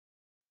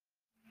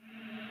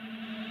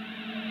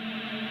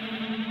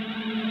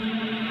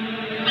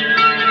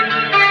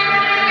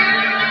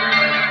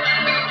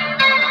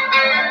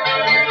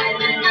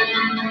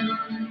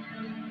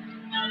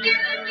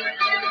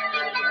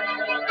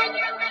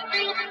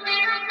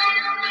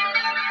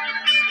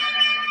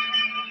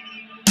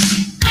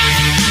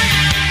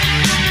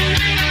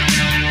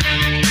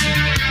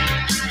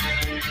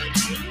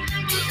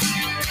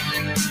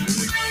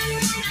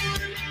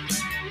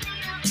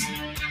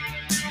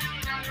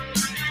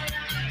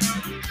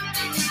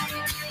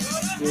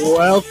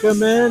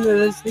Welcome in. It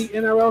is the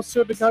NRL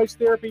Supercoach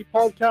Therapy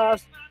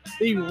Podcast,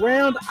 the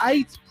Round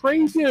 8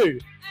 preview.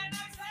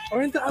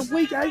 We're into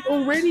week 8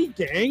 already,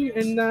 gang,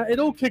 and it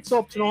all kicks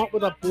off tonight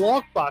with a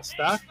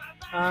blockbuster.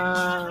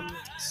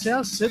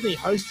 South Sydney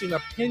hosting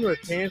the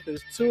Penrith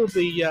Panthers, two of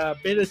the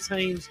better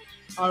teams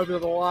over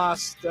the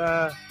last,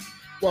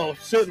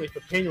 certainly for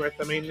Penrith.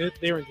 I mean,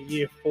 they're into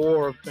year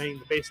 4 of being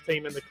the best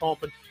team in the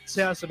comp, and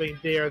Souths have been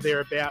there or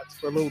thereabouts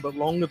for a little bit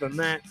longer than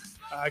that.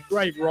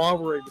 Great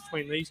rivalry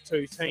between these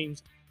two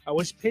teams,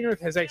 which Penrith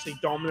has actually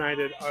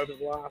dominated over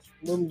the last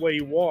little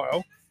wee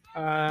while.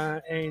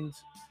 And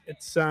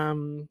it's, I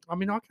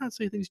can't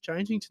see things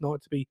changing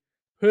tonight, to be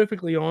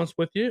perfectly honest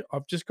with you.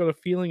 I've just got a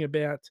feeling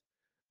about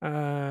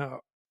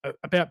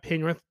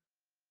Penrith.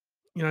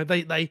 You know,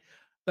 they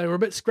were a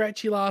bit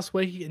scratchy last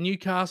week, and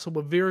Newcastle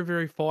were very,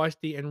 very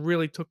feisty and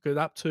really took it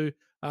up to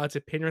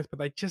Penrith, but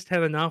they just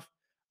had enough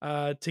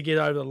to get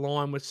over the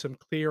line with some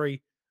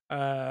Cleary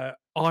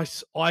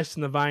ice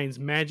in the veins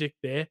magic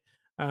there.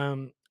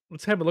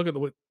 Let's have a look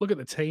at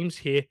the teams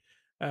here,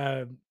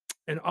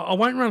 and I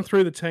won't run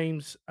through the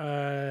teams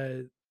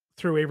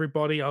through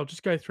everybody. I'll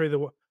just go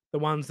through the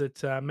ones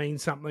that mean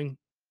something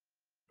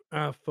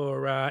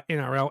for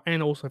NRL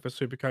and also for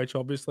Supercoach,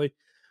 obviously.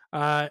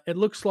 It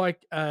looks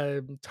like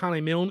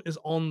Tane Milne is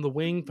on the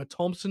wing for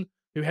Thompson,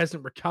 who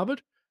hasn't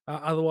recovered.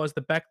 Otherwise,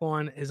 the back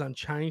line is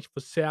unchanged for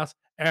South.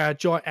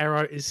 Jai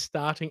Arrow is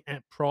starting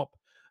at prop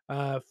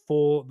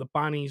for the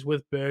Bunnies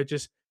with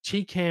Burgess.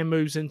 Cheekham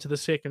moves into the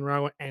second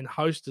row, and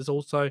Host is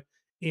also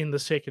in the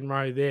second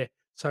row there.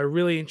 So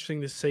really interesting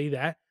to see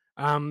that.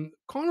 Kind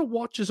of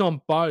watches on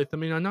both. I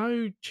mean, I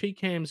know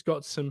Cheekham's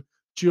got some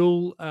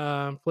dual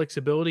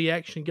flexibility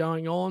action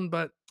going on,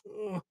 but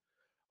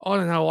I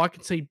don't know. I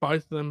can see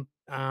both of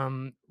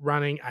them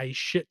running a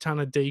shit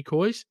ton of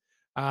decoys,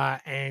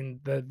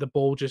 and the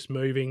ball just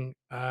moving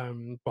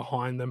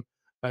behind them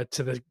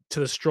to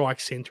the strike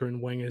center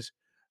and wingers.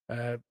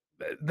 Uh,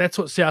 that's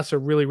what Souths are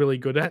really, really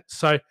good at.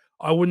 So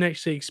I wouldn't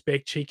actually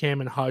expect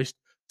Cheekham and Host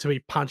to be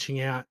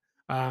punching out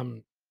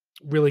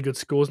really good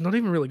scores, not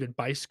even really good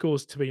base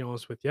scores, to be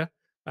honest with you.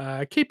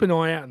 Keep an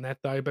eye out on that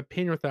though. But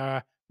Penrith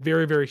are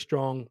very, very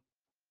strong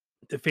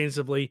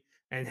defensively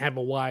and have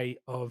a way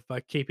of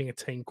keeping a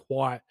team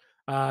quiet.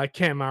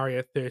 Cam Murray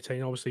at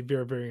 13, obviously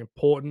very, very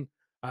important.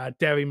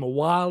 Davy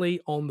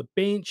Mawali on the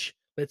bench.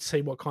 Let's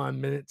see what kind of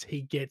minutes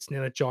he gets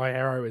now that Jai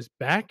Arrow is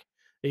back.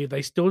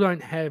 They still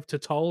don't have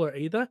Totola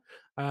either.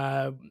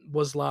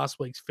 Was last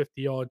week's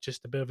 50 odd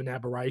just a bit of an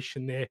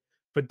aberration there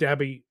for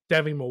Davy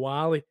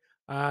Mawali.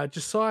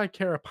 Josiah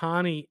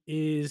Karapani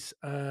is,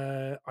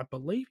 I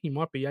believe he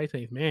might be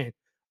 18th man.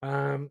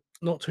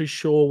 Not too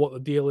sure what the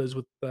deal is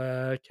with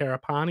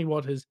Karapani,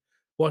 what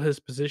his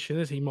position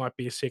is. He might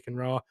be a second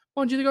rower.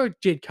 Mind you, they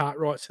got Jed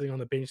Cartwright sitting on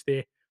the bench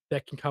there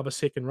that can cover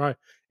second row.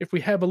 If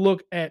we have a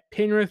look at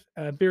Penrith,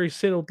 a very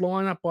settled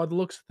lineup by the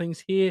looks of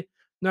things here.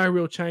 No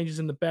real changes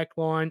in the back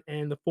line,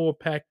 and the forward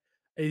pack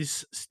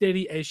is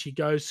steady as she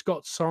goes.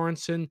 Scott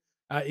Sorensen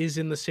is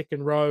in the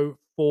second row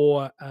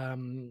for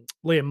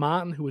Liam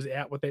Martin, who was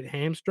out with that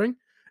hamstring.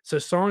 So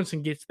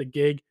Sorensen gets the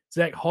gig.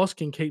 Zach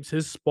Hoskin keeps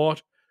his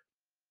spot.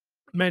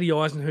 Matty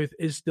Eisenhuth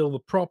is still the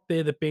prop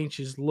there. The bench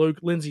is Luke,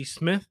 Lindsay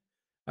Smith,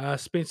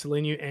 Spencer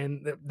Linu,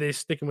 and they're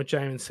sticking with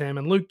Jamin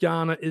Salmon. Luke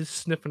Garner is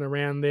sniffing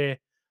around there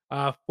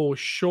for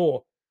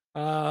sure.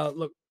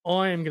 Look,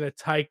 I am going to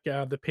take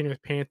the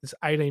Penrith Panthers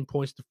 18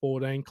 points to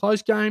 14.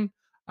 Close game,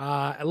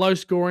 a low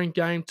scoring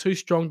game, two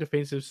strong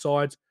defensive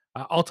sides.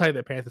 I'll take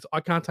the Panthers.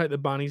 I can't take the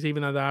Bunnies,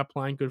 even though they are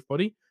playing good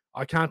footy.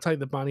 I can't take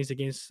the Bunnies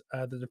against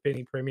the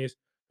defending premiers,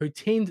 who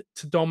tend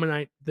to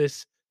dominate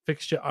this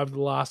fixture over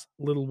the last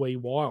little wee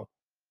while.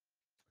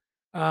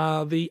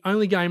 The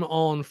only game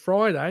on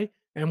Friday,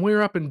 and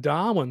we're up in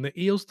Darwin.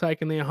 The Eels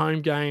taking their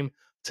home game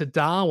to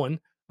Darwin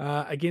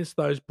against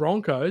those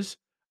Broncos,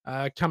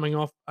 coming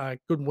off a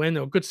good win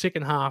or good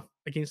second half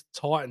against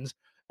the Titans.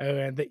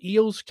 And the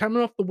Eels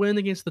coming off the win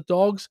against the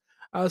Dogs.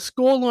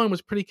 Scoreline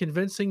was pretty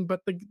convincing,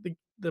 but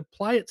the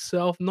play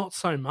itself, not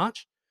so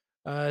much.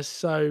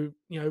 So,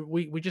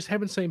 we just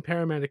haven't seen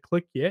Parramatta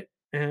click yet.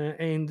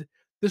 And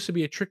this would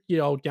be a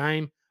tricky old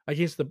game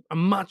against a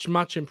much,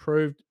 much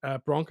improved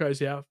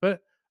Broncos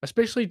outfit,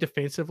 especially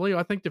defensively.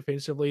 I think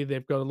defensively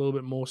they've got a little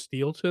bit more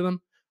steel to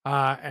them.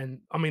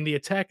 And I mean, the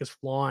attack is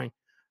flying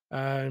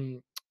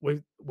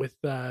with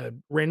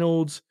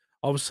Reynolds,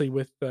 obviously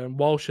with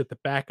Walsh at the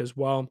back as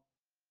well.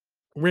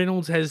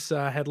 Reynolds has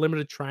had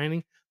limited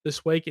training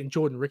this week, and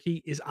Jordan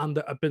Ricky is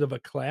under a bit of a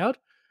cloud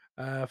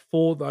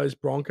for those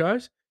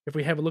Broncos. If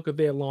we have a look at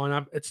their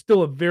lineup, it's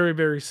still a very,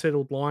 very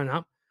settled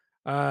lineup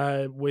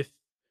with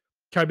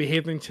Kobe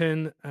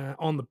Hetherington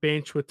on the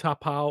bench with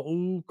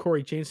Tapau,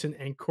 Corey Jensen,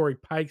 and Corey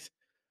Pakes.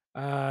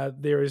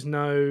 There is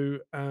no.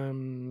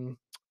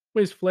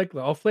 Where's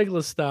Flegler? Oh,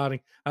 Flegler's starting.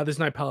 There's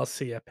no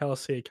Palacia.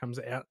 Palacia comes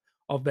out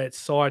of that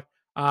side.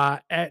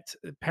 At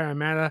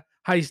Parramatta,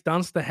 Hayes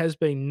Dunster has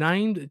been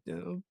named.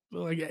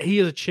 He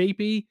is a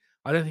cheapie.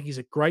 I don't think he's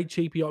a great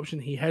cheapie option.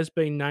 He has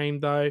been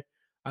named, though.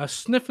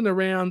 Sniffing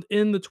around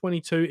in the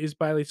 22 is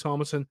Bailey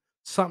Thomason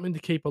something to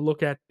keep a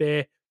look at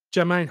there.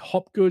 Jermaine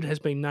Hopgood has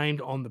been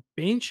named on the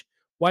bench.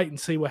 Wait and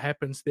see what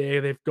happens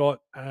there. They've got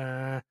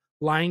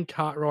Lane,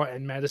 Cartwright,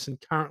 and Madison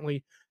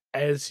currently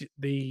as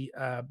the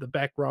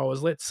back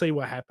rowers. Let's see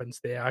what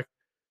happens there.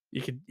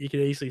 You could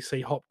easily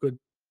see Hopgood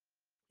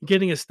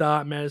getting a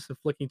start, Madison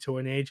flicking to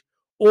an edge,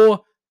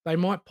 or they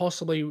might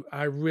possibly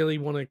really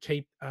want to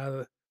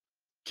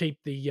keep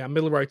the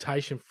middle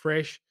rotation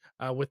fresh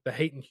with the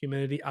heat and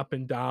humidity up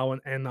in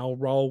Darwin, and they'll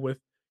roll with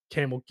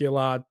Campbell,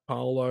 Gillard,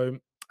 Polo,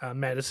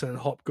 Madison, and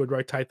Hopgood.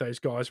 Rotate those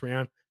guys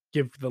around.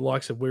 Give the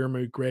likes of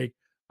Wiramu, Greg,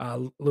 a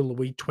little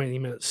wee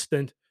 20-minute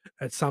stint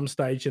at some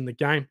stage in the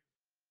game.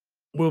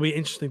 Will be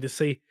interesting to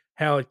see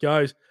how it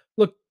goes.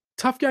 Look,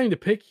 tough game to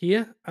pick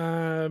here.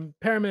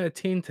 Parramatta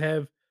tend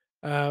to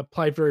have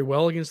played very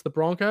well against the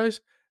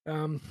Broncos.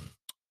 Um,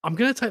 I'm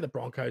going to take the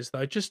Broncos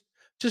though, just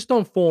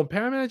on form.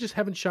 Parramatta just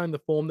haven't shown the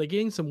form. They're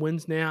getting some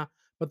wins now,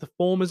 but the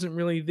form isn't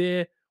really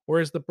there.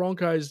 Whereas the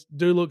Broncos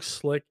do look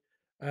slick.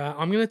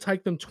 I'm going to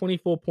take them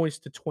 24 points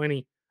to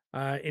 20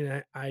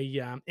 in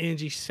a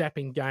energy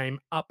sapping game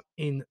up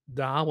in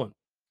Darwin.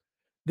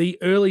 The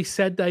early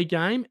Saturday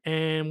game,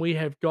 and we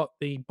have got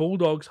the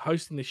Bulldogs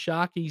hosting the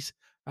Sharkies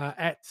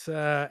at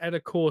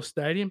a core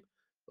stadium.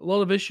 A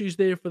lot of issues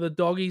there for the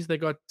doggies. They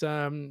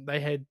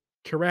had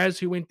Carraz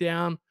who went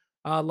down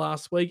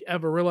last week.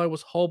 Avarillo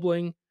was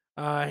hobbling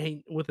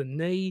with a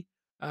knee.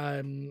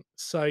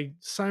 So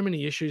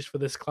many issues for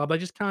this club. They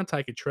just can't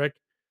take a trick.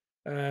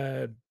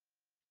 Uh,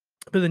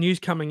 but the news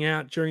coming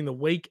out during the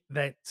week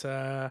that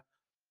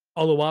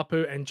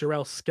Oluwapu and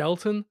Jarrell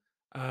Skelton,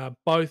 uh,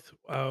 both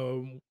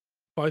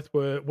both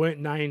weren't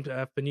named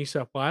for New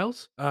South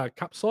Wales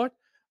Cup side.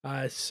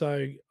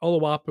 So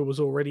Oluwapu was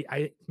already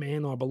eighth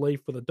man, I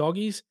believe, for the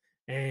Doggies,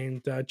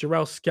 and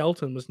Jarrell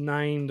Skelton was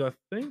named, I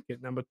think,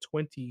 at number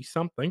 20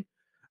 something,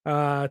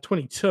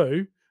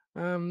 22.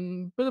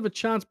 Bit of a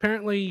chance,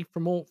 apparently,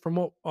 from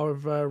what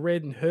I've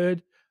read and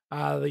heard.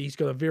 That he's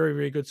got a very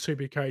very good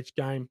Super Coach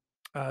game,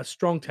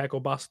 strong tackle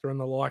buster and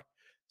the like.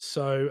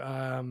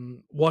 So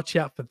watch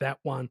out for that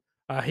one.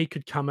 He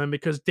could come in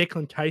because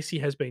Declan Casey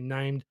has been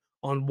named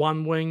on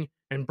one wing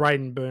and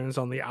Braden Burns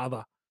on the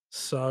other.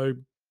 So,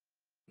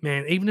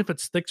 man, even if it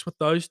sticks with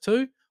those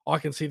two, I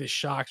can see the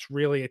Sharks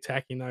really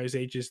attacking those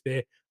edges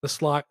there. The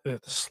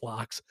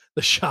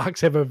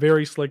Sharks have a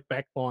very slick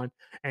back line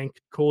and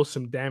could cause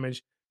some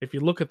damage. If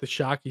you look at the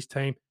Sharkies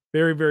team,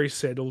 very, very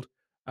settled.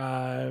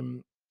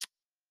 Um,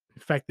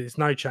 in fact, there's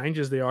no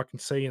changes there I can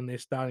see in their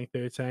starting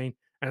 13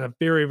 and a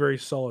very, very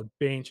solid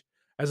bench,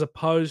 as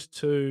opposed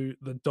to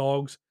the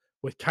Dogs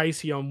with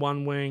Casey on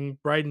one wing,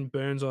 Braden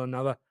Burns on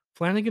another.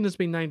 Flanagan has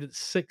been named at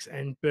six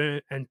and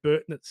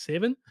Burton at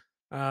seven.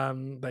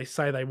 They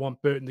say they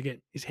want Burton to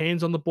get his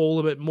hands on the ball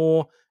a bit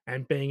more,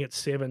 and being at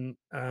seven,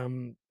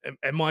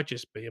 it might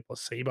just be a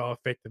placebo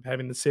effect of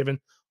having the seven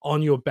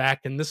on your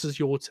back. And this is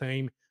your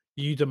team.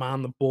 You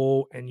demand the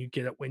ball and you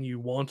get it when you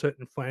want it,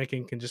 and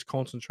Flanagan can just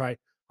concentrate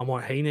on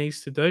what he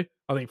needs to do.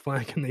 I think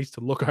Flanagan needs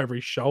to look over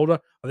his shoulder.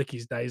 I think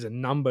his days are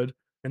numbered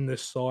in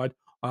this side.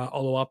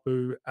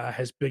 Oluwapu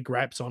has big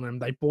raps on him.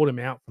 They bought him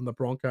out from the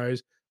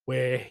Broncos,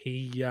 where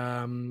he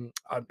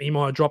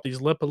might have dropped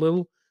his lip a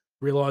little,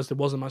 realised there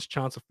wasn't much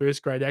chance of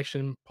first grade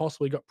action,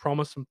 possibly got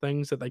promised some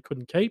things that they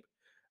couldn't keep.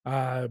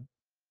 Uh,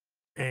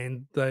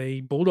 and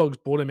the Bulldogs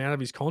bought him out of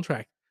his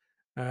contract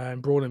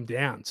and brought him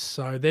down.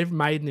 So they've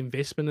made an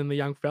investment in the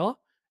young fella,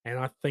 and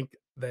I think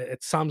that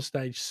at some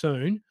stage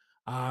soon,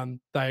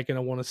 they're going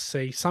to want to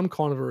see some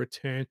kind of a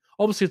return.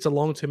 Obviously, it's a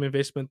long-term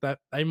investment that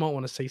they might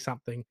want to see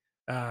something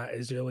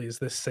as early as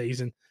this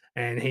season,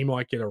 and he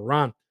might get a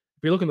run.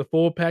 If you look in the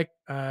forward pack,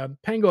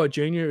 Pangai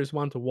Junior is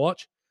one to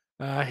watch.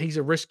 He's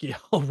a risky.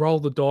 I'll roll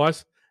the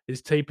dice.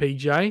 Is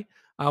TPJ.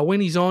 When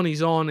he's on,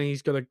 he's on, and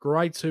he's got a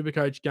great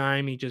Supercoach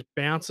game. He just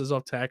bounces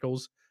off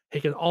tackles.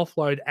 He can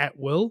offload at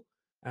will.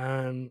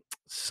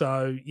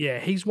 So yeah,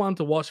 he's one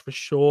to watch for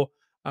sure.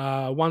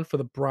 One for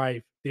the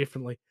brave,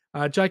 definitely.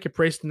 Jacob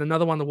Preston,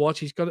 another one to watch.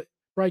 He's got a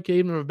break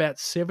even of about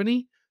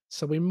 70.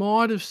 So he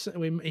might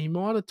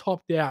have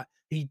topped out.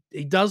 He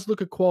does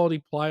look a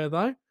quality player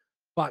though,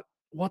 but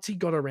what's he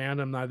got around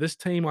him though? This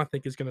team I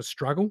think is going to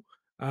struggle.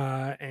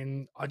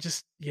 And I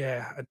just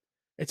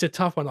it's a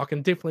tough one. I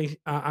can definitely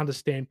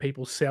understand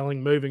people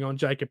selling, moving on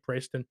Jacob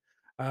Preston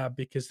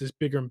because there's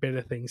bigger and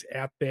better things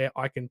out there.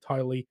 I can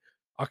totally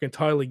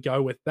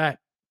go with that.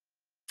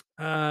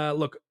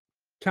 Look,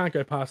 can't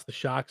go past the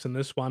Sharks in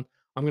this one.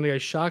 I'm going to go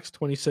Sharks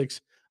 26,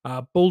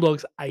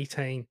 Bulldogs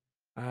 18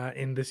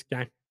 in this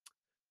game.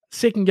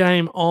 Second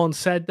game on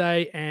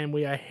Saturday, and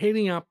we are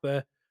heading up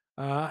to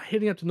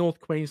North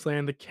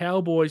Queensland. The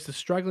Cowboys, the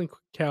struggling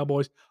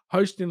Cowboys,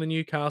 hosting the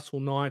Newcastle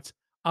Knights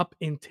up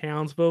in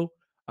Townsville.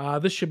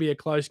 This should be a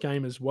close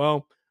game as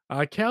well.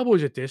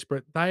 Cowboys are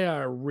desperate. They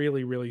are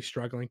really, really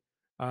struggling,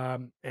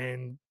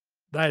 and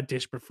they're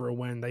desperate for a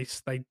win. They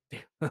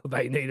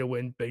they need a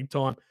win big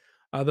time.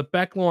 The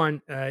back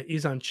line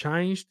is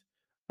unchanged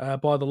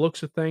by the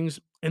looks of things.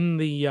 In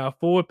the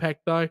forward pack,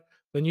 though,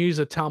 the news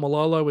that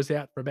Tamalolo was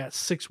out for about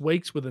 6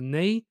 weeks with a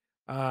knee.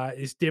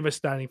 is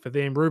devastating for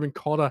them. Ruben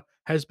Cotter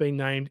has been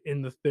named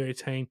in the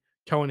 13.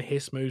 Cohen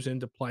Hess moves in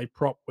to play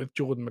prop with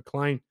Jordan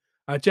McLean.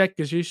 Jack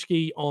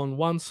Gajewski on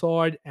one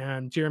side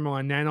and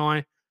Jeremiah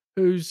Nanai,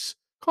 who's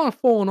kind of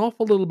fallen off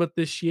a little bit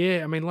this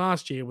year. I mean,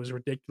 last year was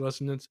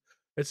ridiculous, and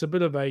it's a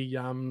bit of a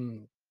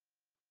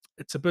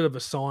it's a bit of a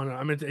sign.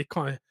 I mean, it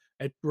kind of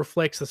it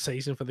reflects the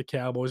season for the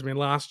Cowboys. I mean,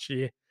 last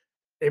year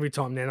every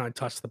time Nano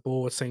touched the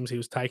ball, it seems he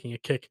was taking a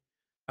kick,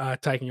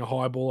 taking a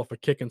high ball off a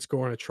kick and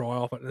scoring a try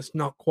off it. And it's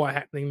not quite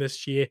happening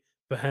this year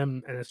for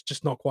him, and it's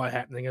just not quite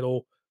happening at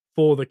all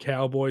for the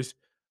Cowboys.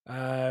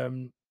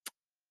 Um,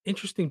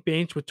 Interesting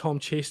bench with Tom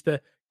Chester,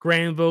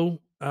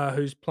 Granville,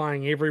 who's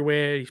playing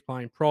everywhere. He's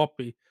playing prop.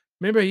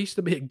 Remember, he used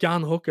to be a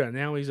gun hooker.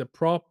 Now he's a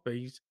prop.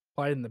 He's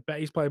played in the back.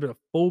 He's played a bit of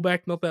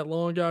fullback not that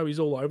long ago. He's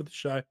all over the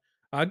show.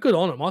 Good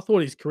on him. I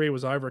thought his career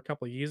was over a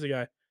couple of years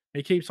ago.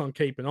 He keeps on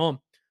keeping on.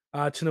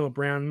 Tanoa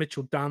Brown,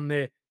 Mitchell Dunn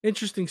there.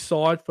 Interesting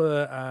side for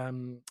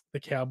the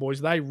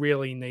Cowboys. They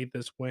really need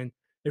this win.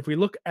 If we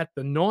look at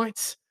the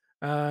Knights,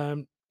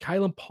 Kalen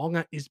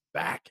Ponga is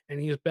back, and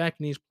he is back,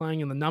 and he's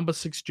playing in the number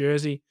 6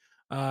 jersey.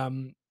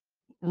 Um,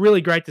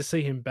 Really great to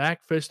see him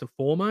back first and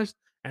foremost,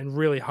 and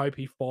really hope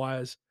he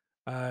fires.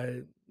 Uh,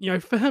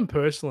 for him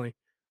personally,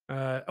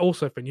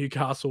 also for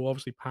Newcastle,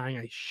 obviously paying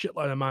a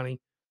shitload of money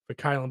for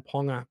Kalen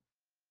Ponga,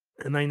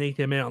 and they need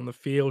him out on the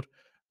field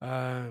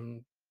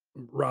um,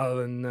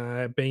 rather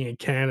than being in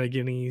Canada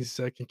getting his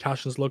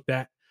concussions looked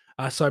at.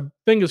 So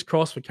fingers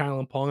crossed for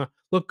Kalen Ponga.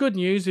 Look, good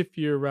news if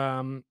you're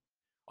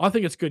I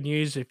think it's good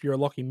news if you're a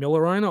Lockie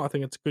Miller owner. I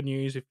think it's good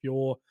news if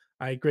you're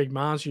a Greg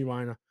Marzhew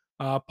owner.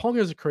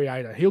 Ponga's a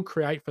creator. He'll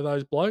create for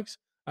those blokes.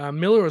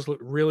 Miller has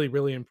looked really,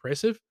 really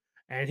impressive,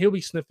 and he'll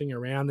be sniffing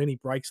around. Any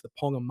breaks that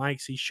Ponga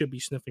makes, he should be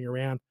sniffing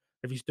around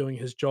if he's doing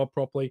his job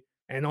properly.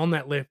 And on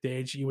that left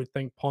edge, you would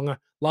think Ponga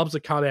loves a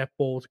cutout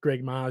ball to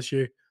Greg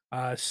Marzhew.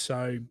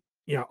 So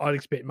I'd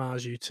expect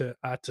Marzhew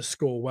to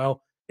score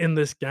well in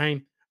this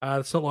game.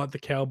 It's not like the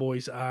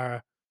Cowboys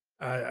are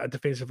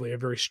defensively a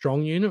very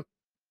strong unit.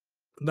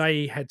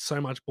 They had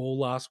so much ball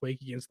last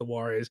week against the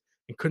Warriors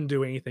and couldn't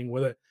do anything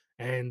with it.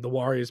 And the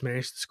Warriors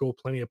managed to score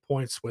plenty of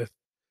points with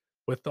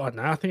I don't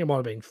know, I think it might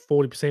have been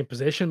 40%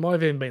 possession, might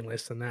have even been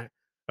less than that.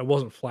 It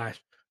wasn't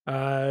flash.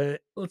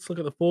 Let's look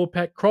at the forward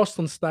pack.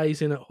 Crossland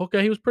stays in at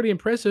hooker. He was pretty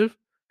impressive,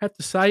 have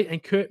to say.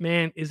 And Kurt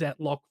Mann is at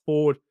lock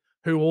forward,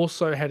 who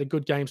also had a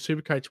good game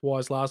supercoach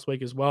wise last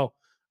week as well.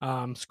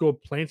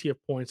 Scored plenty of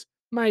points.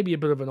 Maybe a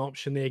bit of an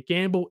option there.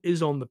 Gamble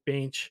is on the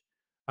bench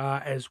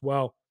as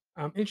well.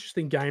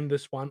 Interesting game,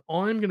 this one.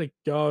 I'm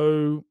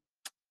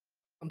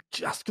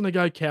just gonna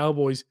go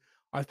Cowboys.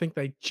 I think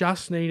they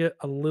just need it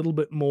a little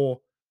bit more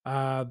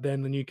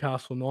than the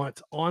Newcastle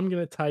Knights. I'm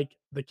gonna take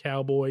the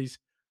Cowboys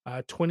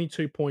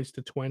 22 points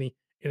to 20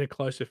 in a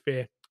close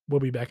affair.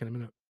 We'll be back in a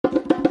minute.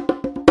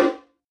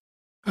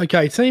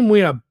 Okay, team,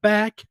 we are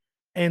back,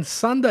 and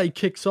Sunday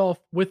kicks off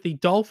with the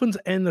Dolphins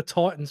and the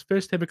Titans.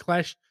 First ever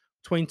clash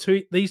between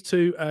these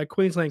two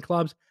Queensland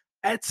clubs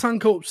at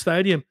Suncorp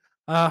Stadium.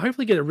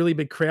 Hopefully, get a really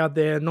big crowd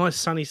there. Nice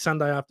sunny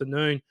Sunday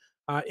afternoon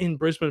in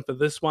Brisbane for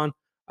this one.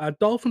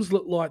 Dolphins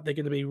look like they're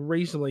going to be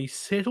reasonably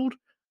settled.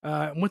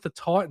 And with the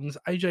Titans,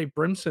 AJ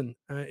Brimson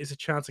is a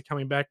chance of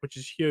coming back, which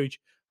is huge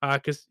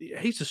because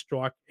he's a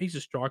strike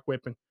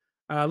weapon.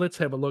 Let's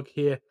have a look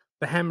here.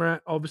 The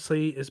Hammer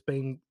obviously has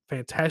been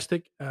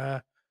fantastic.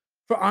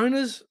 For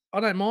owners, I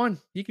don't mind.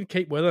 You can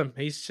keep with him.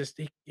 He's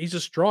a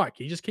strike.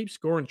 He just keeps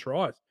scoring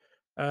tries.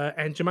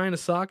 And Jermaine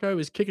Asako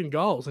is kicking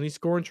goals and he's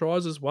scoring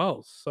tries as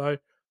well. So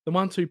the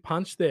 1-2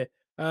 punch there.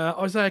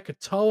 Isaiah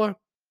Katoa,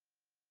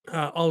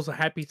 I was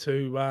happy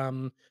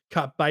to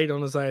cut bait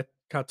on Isaiah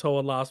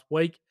Katoa last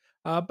week,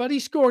 but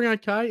he's scoring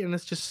okay, and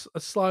it's just a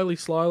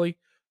slowly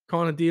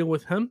kind of deal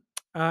with him.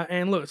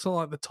 And look, it's not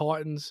like the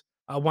Titans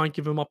won't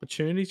give him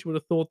opportunities. You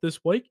would have thought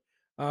this week,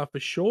 for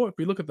sure. If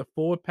we look at the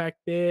forward pack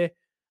there,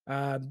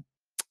 um,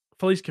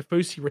 Felice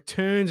Kafusi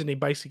returns and he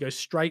basically goes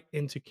straight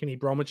into Kenny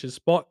Bromwich's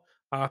spot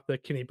after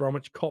Kenny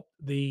Bromwich copped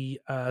the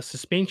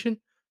suspension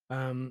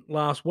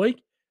last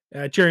week.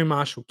 Jerry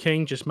Marshall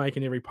King just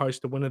making every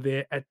post a winner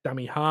there at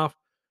dummy half.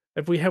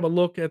 If we have a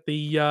look at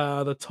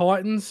the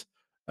Titans,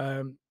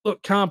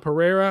 look, Khan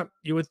Pereira,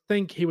 you would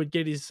think he would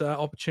get his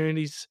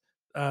opportunities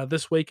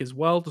this week as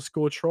well to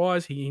score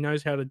tries. He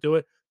knows how to do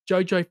it.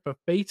 Jojo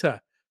Fafita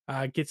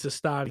gets a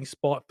starting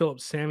spot. Philip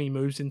Sammy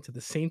moves into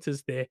the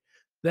centres there.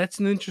 That's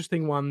an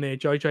interesting one there.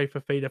 Jojo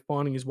Fafita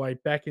finding his way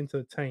back into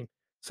the team.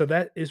 So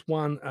that is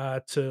one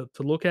to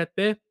look at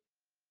there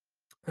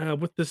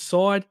with this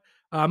side.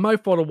 Mo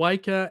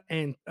Fodawaker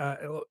and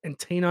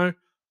Tino.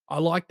 I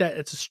like that.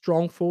 It's a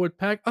strong forward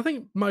pack. I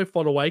think Mo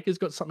Fodawaker's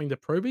got something to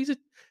prove.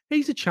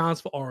 He's a chance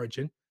for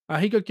Origin.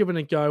 He got given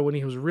a go when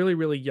he was really,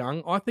 really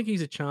young. I think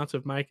he's a chance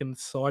of making the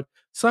side.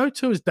 So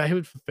too is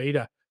David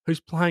Fafita,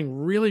 who's playing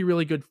really,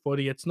 really good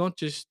footy. It's not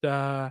just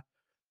the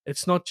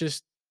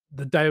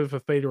David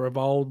Fafita of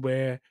old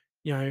where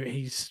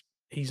he's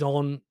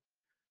on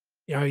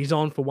he's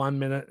on for 1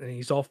 minute and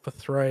he's off for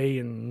 3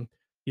 and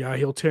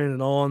he'll turn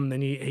it on,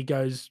 then he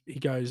goes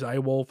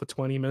AWOL for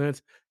 20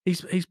 minutes.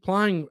 he's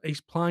playing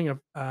a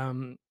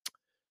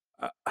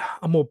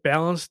more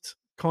balanced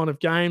kind of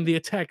game. The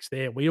attack's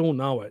there, we all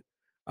know it.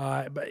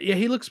 But yeah,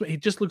 he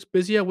just looks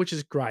busier, which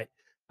is great.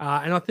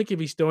 And I think if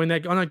he's doing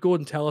that, I know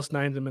Gordon Tallis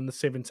named him in the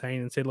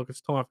 17 and said, "Look,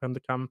 it's time for him to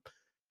come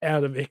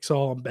out of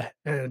exile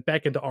and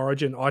back into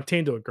Origin." I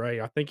tend to agree.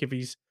 I think if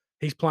he's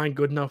playing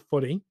good enough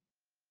footy,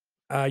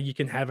 you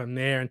can have him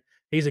there. And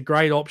he's a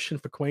great option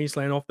for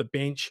Queensland off the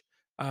bench,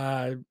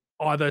 uh,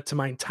 either to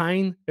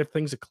maintain if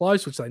things are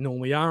close, which they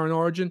normally are in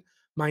Origin,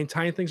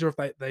 maintain things, or if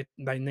they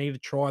need a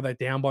try, they're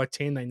down by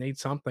 10, they need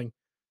something,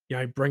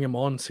 bring him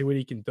on, see what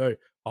he can do.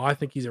 I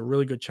think he's a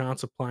really good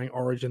chance of playing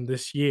Origin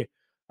this year.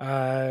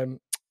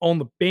 On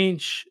the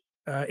bench,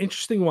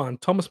 interesting one.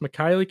 Thomas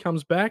McKaylee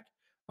comes back.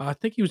 I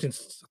think he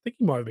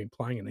might have been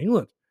playing in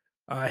England.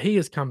 He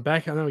has come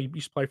back. I know he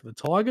used to play for the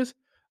Tigers.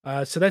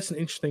 So that's an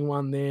interesting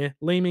one there.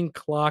 Leeming,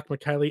 Clark,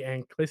 McKaylee,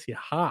 and Clesia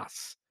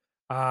Haas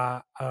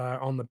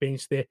on the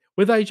bench there.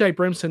 With AJ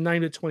Brimson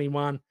named at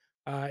 21,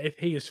 if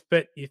he is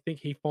fit, you think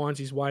he finds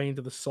his way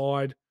into the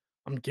side.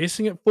 I'm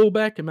guessing at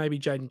fullback, and maybe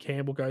Jaden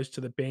Campbell goes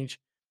to the bench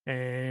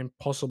and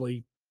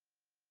possibly,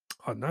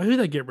 I don't know who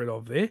they get rid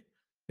of there.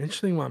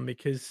 Interesting one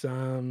because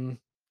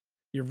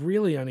you've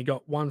really only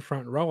got one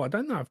front row. I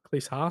don't know if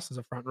Chris Haas is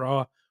a front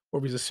rower or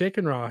if he's a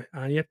second rower.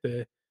 You have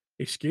to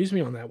excuse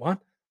me on that one.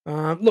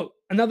 Look,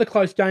 another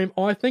close game.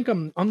 I think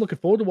I'm looking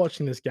forward to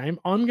watching this game.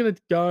 I'm gonna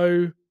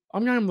go.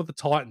 I'm going with the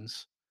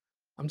Titans.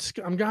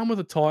 I'm going with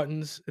the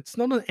Titans. It's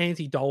not an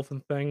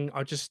anti-Dolphin thing.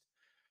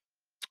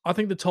 I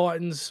think the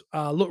Titans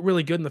looked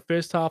really good in the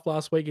first half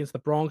last week against the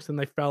Bronx, and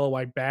they fell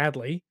away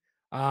badly.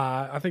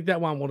 I think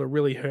that one would have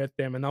really hurt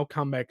them, and they'll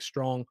come back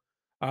strong.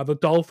 The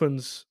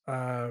Dolphins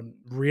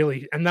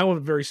really, and they were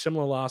very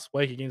similar last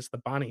week against the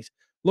Bunnies.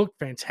 Looked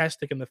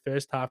fantastic in the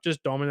first half,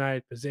 just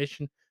dominated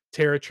possession,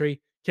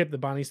 territory, kept the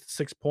Bunnies to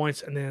 6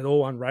 points, and then it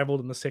all unraveled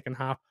in the second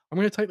half. I'm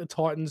going to take the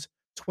Titans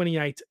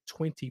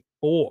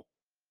 28-24.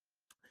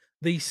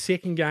 The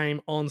second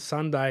game on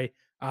Sunday,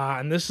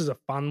 and this is a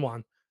fun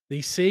one.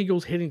 The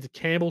Seagulls heading to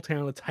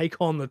Campbelltown to take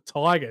on the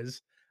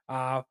Tigers.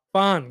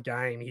 Fun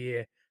game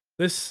here.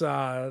 This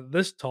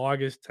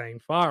Tigers team,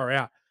 far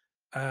out.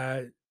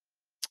 Uh,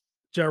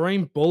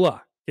 Jareem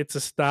Buller gets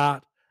a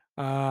start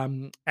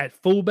at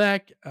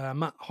fullback,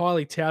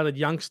 highly touted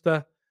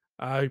youngster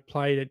who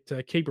played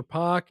at Keeper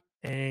Park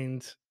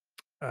and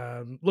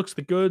looks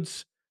the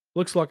goods,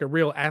 looks like a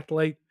real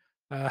athlete.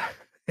 Uh,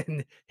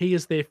 and he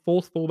is their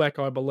fourth fullback,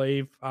 I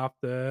believe,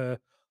 after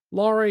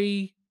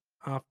Laurie,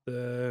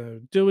 after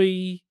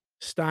Dewey,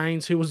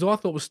 Staines, who I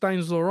thought was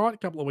Staines was all right a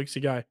couple of weeks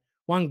ago.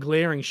 One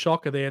glaring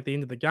shocker there at the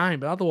end of the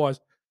game, but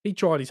otherwise, he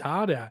tried his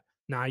heart out.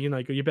 Nah,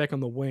 you're back on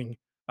the wing.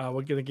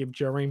 We're going to give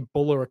Jareem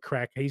Buller a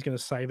crack. He's going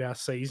to save our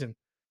season.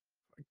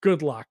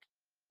 Good luck.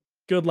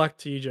 Good luck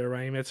to you,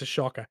 Jerome. It's a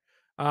shocker.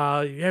 You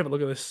have a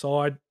look at this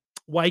side.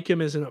 Wakeham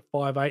isn't at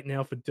 5'8"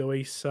 now for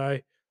Dewey. So,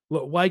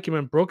 look, Wakeham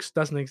and Brooks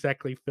doesn't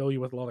exactly fill you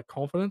with a lot of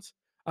confidence.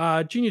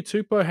 Junior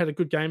Tupou had a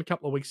good game a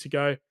couple of weeks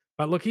ago.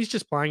 But look, he's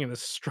just playing in a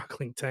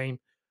struggling team.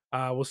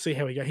 We'll see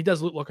how he goes. He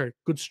does look like a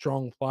good,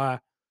 strong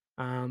player.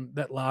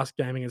 That last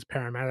game against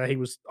Parramatta,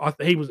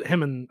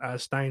 him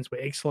and Staines were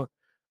excellent.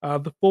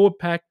 The forward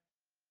pack,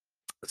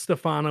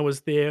 Stefano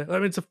was there. I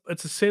mean,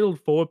 it's a settled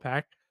forward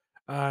pack.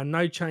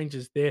 No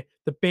changes there.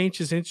 The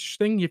bench is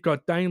interesting. You've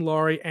got Dane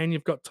Laurie and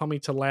you've got Tommy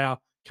Talau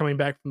coming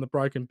back from the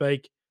broken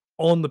beak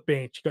on the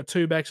bench. You've got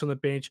two backs on the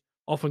bench,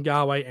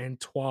 Offengawe and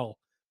Twal.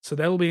 So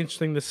that'll be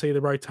interesting to see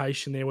the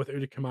rotation there with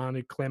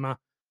Udakamanu, Clemmer,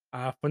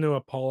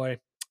 Fanua Pole,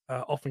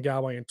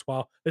 Offengawe and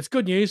Twal. It's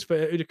good news for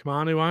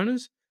Udakamanu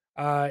owners.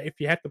 If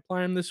you have to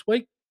play him this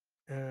week,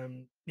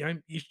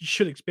 you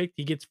should expect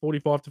he gets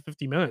 45 to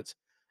 50 minutes.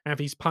 And if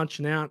he's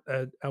punching out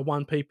a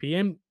 1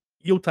 ppm,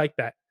 you'll take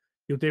that.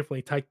 You'll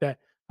definitely take that.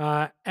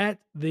 At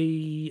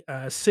the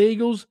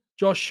Seagulls,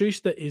 Josh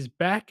Schuster is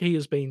back. He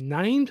has been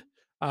named.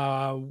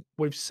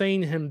 We've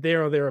seen him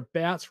there or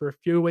thereabouts for a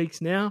few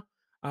weeks now.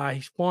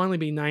 He's finally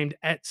been named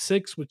at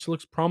 6, which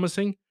looks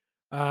promising.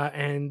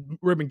 And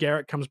Ruben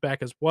Garrett comes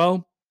back as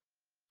well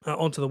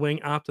onto the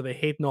wing after the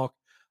head knock.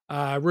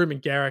 Ruben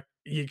Garrick,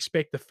 you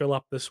expect to fill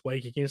up this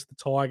week against the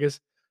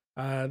Tigers.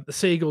 The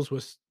Seagulls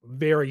was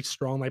very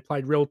strong. They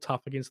played real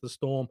tough against the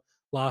Storm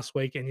last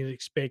week, and you'd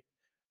expect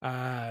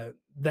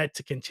that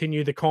to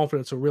continue. The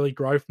confidence will really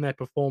grow from that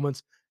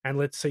performance, and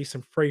let's see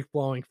some free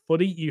flowing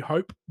footy. You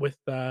hope with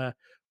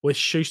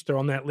Schuster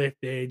on that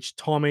left edge,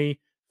 Tommy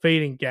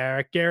feeding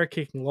Garrick, Garrick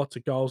kicking lots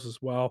of goals as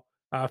well.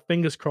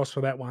 Fingers crossed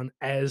for that one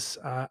as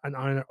an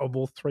owner of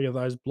all three of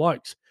those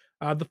blokes.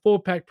 The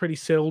forward pack pretty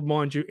settled,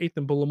 mind you.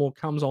 Ethan Bullimore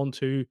comes on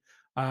to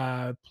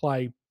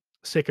play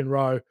second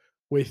row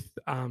with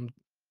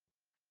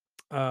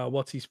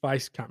what's his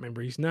face? Can't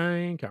remember his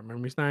name. Can't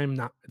remember his name.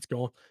 Nah, it's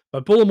gone.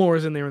 But Bullimore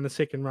is in there in the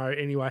second row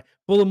anyway.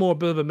 Bullimore, a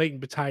bit of a meat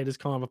and potatoes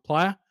kind of a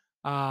player.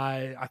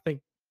 I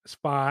think as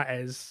far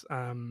as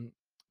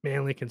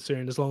Manly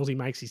concerned, as long as he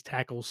makes his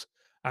tackles,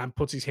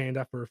 puts his hand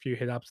up for a few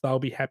head ups, they'll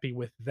be happy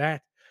with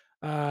that.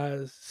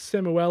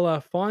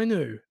 Samuela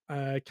Fainu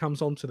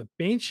comes onto the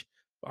bench.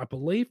 I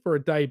believe, for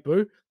a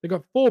debut. They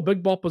got 4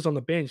 big boppers on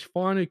the bench.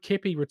 Finu,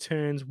 Kepi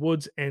returns,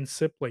 Woods, and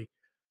Sipley.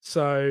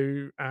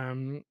 So,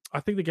 I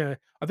think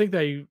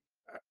they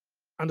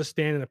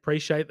understand and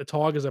appreciate the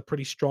Tigers are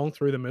pretty strong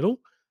through the middle.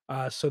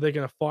 So they're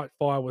going to fight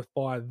fire with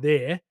fire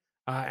there,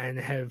 and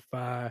have.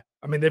 I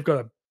mean, they've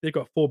got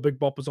 4 big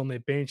boppers on their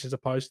bench as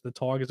opposed to the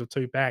Tigers with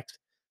 2 backs.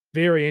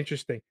 Very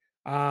interesting.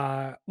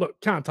 Look,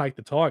 can't take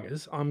the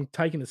Tigers. I'm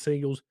taking the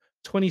Seagulls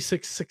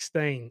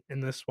 26-16 in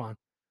this one.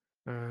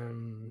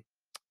 Um,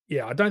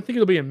 yeah, I don't think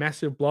it'll be a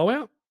massive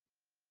blowout.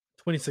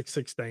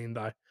 26-16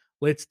 though.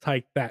 Let's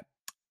take that.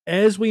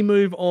 As we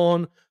move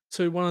on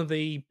to one of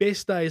the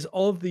best days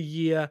of the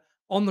year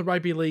on the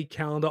rugby league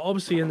calendar,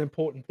 obviously an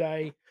important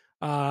day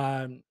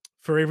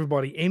for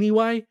everybody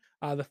anyway.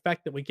 The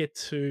fact that we get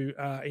to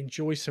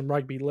enjoy some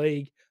rugby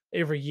league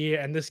every year,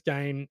 and this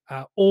game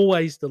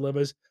always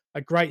delivers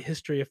a great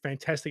history of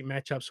fantastic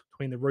matchups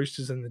between the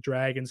Roosters and the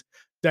Dragons,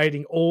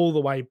 dating all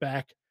the way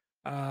back.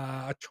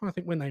 I'm trying to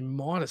think when they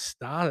might have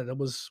started.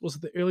 Was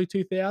it the early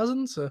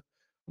 2000s?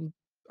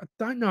 I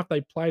don't know if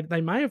they played. They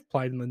may have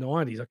played in the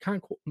 90s. I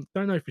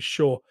don't know for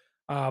sure.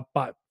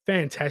 But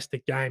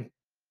fantastic game.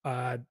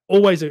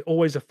 Always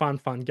a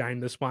fun game.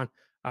 This one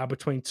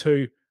between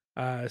two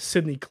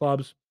Sydney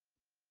clubs.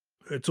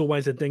 It's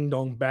always a ding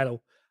dong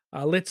battle.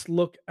 Let's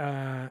look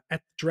at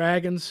the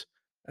Dragons.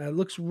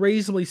 Looks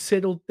reasonably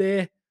settled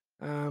there.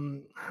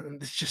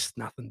 There's just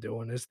nothing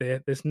doing, is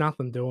there? There's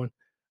nothing doing.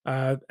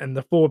 And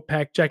the forward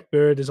pack, Jack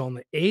Bird is on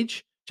the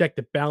edge. Jack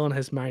de Ballin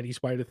has made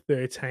his way to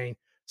 13.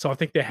 So I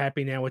think they're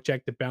happy now with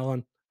Jack de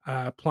Ballin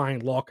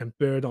playing lock and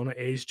Bird on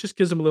the edge. Just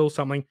gives them a little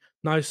something.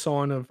 No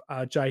sign of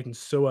Jaden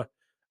Sewer.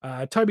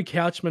 Toby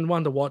Couchman,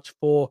 one to watch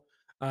for.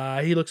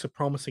 He looks a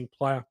promising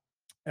player.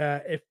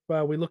 If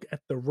we look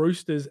at the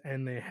Roosters,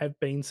 and there have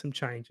been some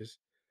changes,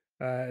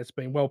 it's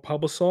been well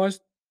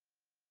publicised.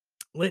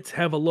 Let's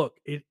have a look.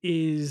 It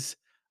is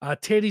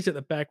Teddy's at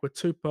the back with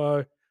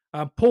Tupou.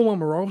 Paul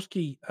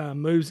Momorowski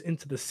moves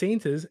into the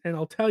centres, and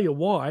I'll tell you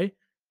why.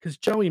 Because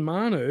Joey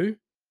Manu,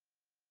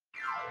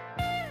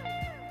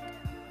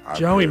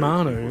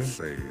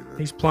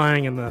 he's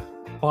playing in the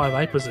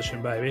 5'8"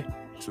 position, baby.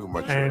 Too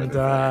much and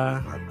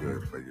not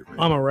good for you,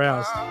 I'm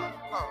aroused.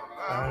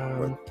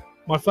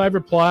 My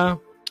favourite player,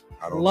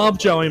 love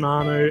Joey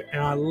Manu,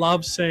 and I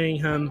love seeing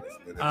him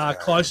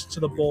closer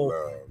to the ball,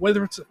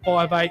 whether it's at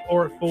 5'8"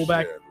 or at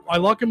fullback. I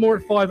like him more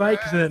at 5'8"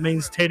 because then it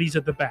means Teddy's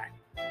at the back.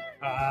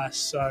 Look,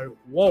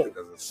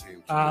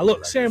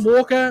 Sam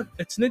Walker,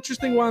 it's an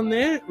interesting one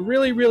there.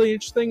 Really, really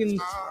interesting.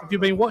 And if you've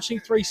been watching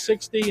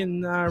 360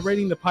 and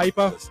reading the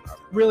paper,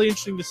 really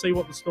interesting to see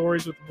what the story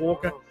is with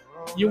Walker.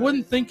 You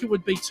wouldn't think it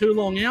would be too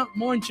long out,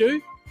 mind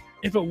you.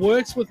 If it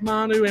works with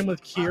Manu and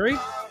with Kiri,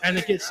 and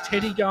it gets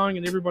Teddy going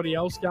and everybody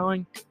else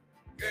going,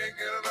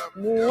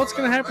 well, what's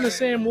going to happen to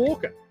Sam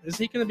Walker? Is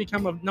he going to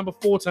become a number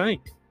 14?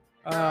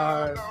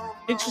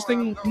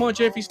 Interesting, mind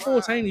you, if he's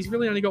 14, he's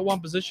really only got one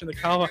position to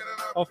cover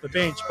off the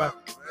bench.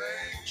 But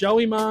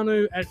Joey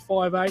Manu at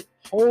 5'8",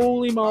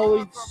 holy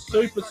moly,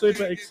 super,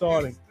 super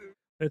exciting.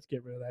 Let's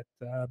get rid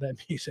of that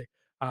music.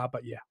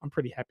 But yeah, I'm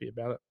pretty happy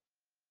about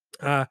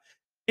it.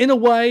 In a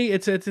way,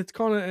 it's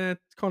kind of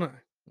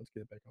let's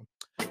get it back on.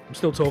 I'm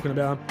still talking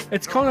about him.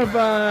 It's kind of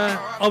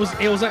I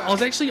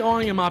was actually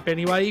eyeing him up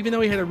anyway, even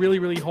though he had a really,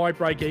 really high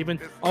break even.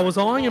 I was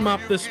eyeing him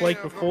up this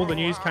week before the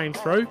news came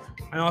through,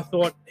 and I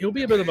thought he'll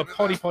be a bit of a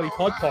pod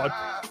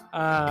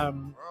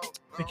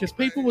because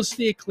people will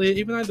steer clear,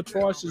 even though the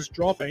price is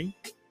dropping,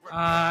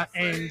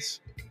 and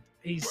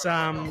he's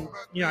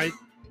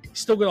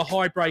still got a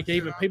high break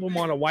even. People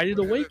might have waited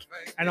a week,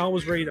 and I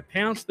was ready to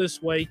pounce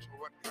this week.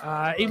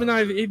 Even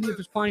if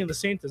it's playing in the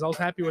centres, I was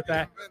happy with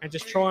that and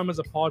just try him as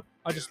a pod.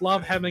 I just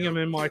love having him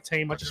in my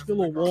team. I just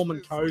feel all warm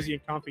and cozy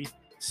and comfy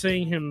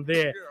seeing him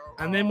there.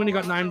 And then when he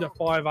got named at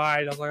 5'8",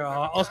 I was like,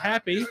 oh, I was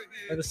happy.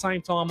 At the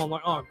same time, I'm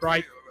like, oh,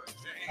 great.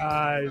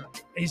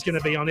 He's going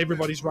to be on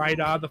everybody's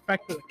radar. The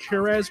fact that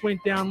Kuraz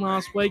went down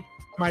last week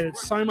made it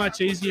so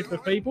much easier for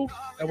people.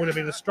 It would have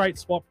been a straight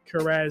swap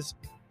Kuraz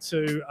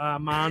to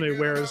Manu,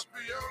 whereas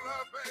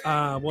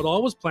what I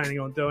was planning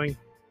on doing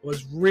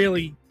was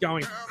really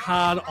going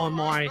hard on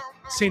my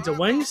centre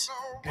wings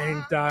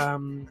and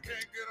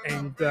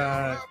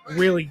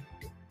really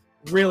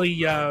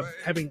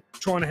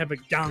trying to have a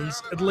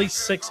guns, at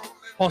least 6,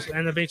 possibly,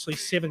 and eventually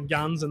 7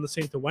 guns in the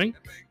centre wing.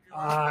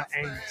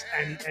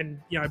 And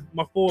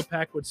my forward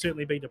pack would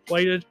certainly be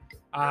depleted,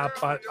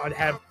 but I'd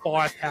have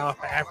firepower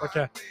for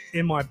Africa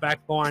in my back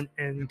line,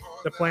 and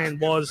the plan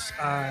was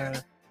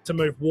to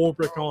move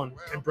Warbrick on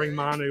and bring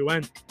Manu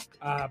in.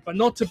 But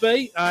not to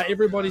be.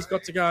 Everybody's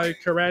got to go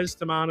Karaz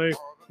to Manu.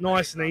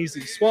 Nice and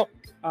easy swap,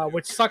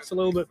 which sucks a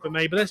little bit for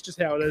me, but that's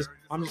just how it is.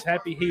 I'm just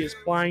happy he is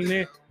playing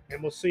there, and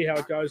we'll see how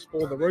it goes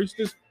for the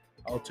Roosters.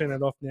 I'll turn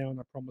it off now, and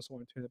I promise I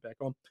won't turn it back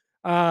on.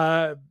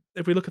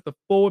 If we look at the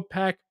forward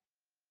pack,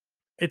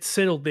 it's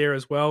settled there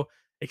as well,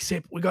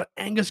 except we got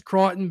Angus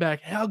Crichton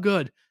back. How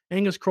good?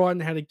 Angus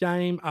Crichton had a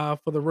game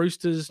for the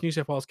Roosters New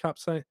South Wales Cup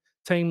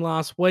team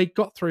last week,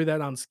 got through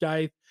that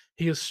unscathed.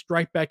 He was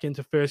straight back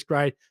into first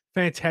grade.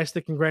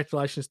 fantastic.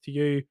 Congratulations to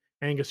you,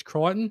 Angus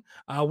Crichton.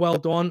 Well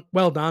done.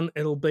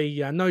 It'll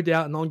be no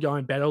doubt an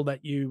ongoing battle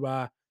that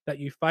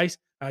you face.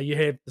 You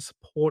have the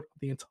support of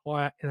the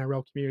entire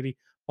NRL community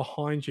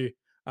behind you,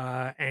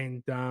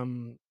 and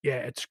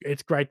yeah,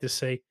 it's great to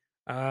see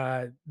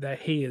that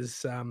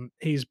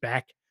he's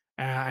back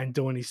and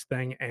doing his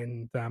thing,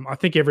 and I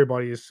think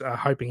everybody is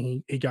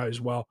hoping he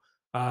goes well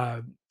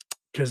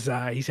because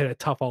he's had a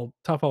tough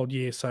old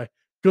year. So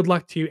good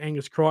luck to you,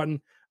 Angus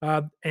Crichton.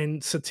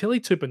 And Satili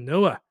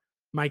Tupanua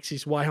makes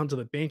his way onto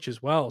the bench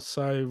as well.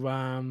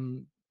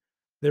 So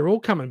they're all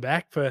coming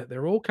back.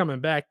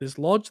 There's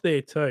Lodge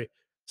there too.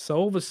 So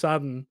all of a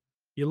sudden,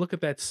 you look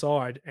at that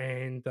side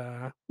and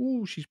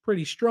ooh, she's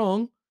pretty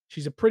strong.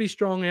 She's a pretty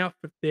strong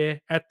outfit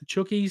there at the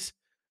Chookies.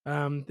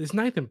 There's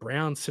Nathan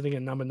Brown sitting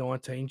at number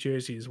 19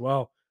 jersey as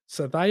well.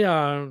 So they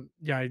are,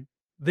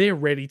 they're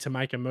ready to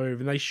make a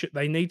move, and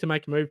they need to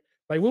make a move.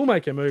 They will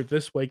make a move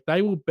this week.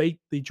 They will beat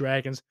the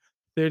Dragons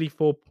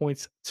 34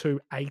 points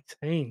to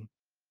 18.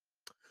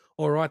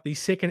 All right, the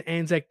second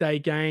Anzac Day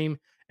game,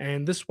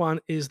 and this one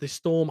is the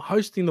Storm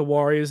hosting the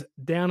Warriors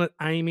down at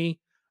Amy.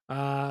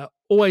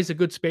 Always a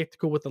good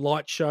spectacle with the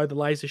light show, the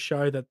laser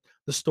show that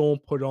the Storm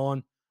put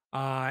on.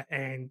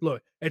 And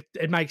look,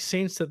 it makes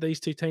sense that these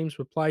two teams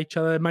would play each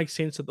other. It makes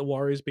sense that the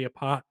Warriors be a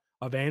part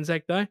of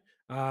Anzac Day.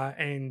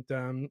 And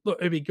look,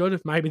 it'd be good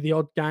if maybe the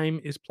odd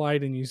game is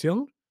played in New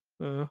Zealand.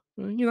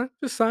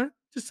 Just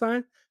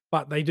saying.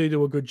 But they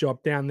do a good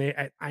job down there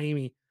at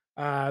Amy.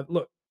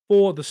 Look,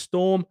 for the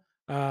Storm,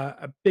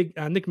 a big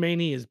Nick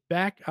Meaney is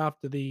back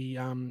after the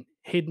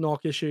head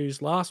knock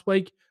issues last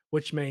week,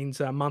 which means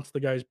Munster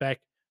goes back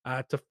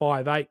to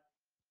 5'8".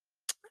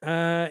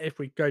 If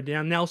we go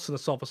down, Nelson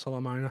Asafa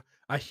Solomona,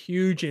 a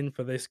huge in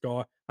for this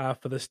guy,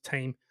 for this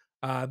team.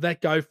 That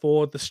go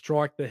forward, the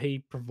strike that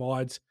he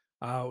provides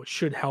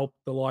should help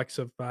the likes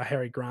of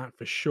Harry Grant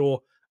for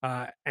sure,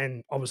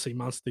 and obviously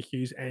Munster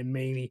Hughes and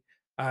Meaney.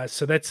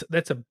 So that's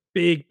a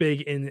big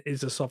in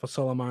is Asafa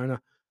Solomona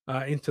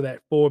into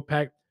that forward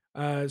pack.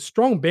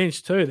 Strong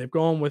bench too. They've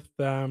gone with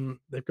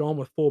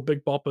four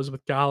big boppers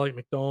with Garlic,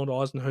 McDonald,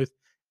 Eisenhuth,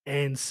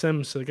 and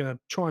Sims. So they're going to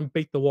try and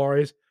beat the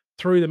Warriors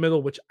through the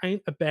middle, which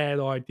ain't a bad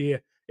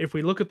idea. If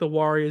we look at the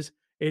Warriors,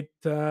 it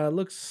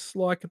looks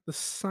like the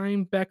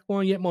same back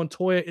line. Yet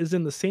Montoya is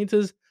in the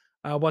centres.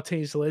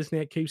 Watini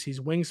Zelezniak keeps his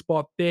wing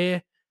spot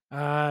there.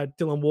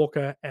 Dylan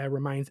Walker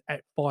remains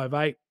at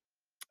 5'8".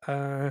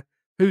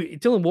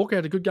 Dylan Walker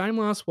had a good game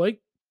last week.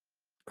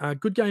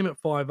 Good game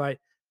at 5'8".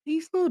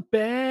 He's not a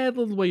bad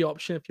little wee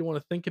option if you want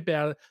to think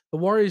about it. The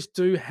Warriors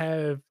do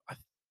have, I'm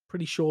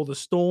pretty sure, the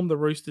Storm, the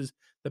Roosters,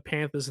 the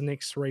Panthers the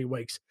next 3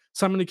 weeks.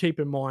 Something to keep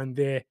in mind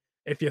there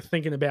if you're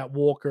thinking about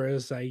Walker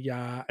as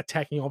a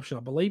attacking option.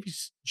 I believe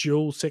he's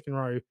dual second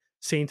row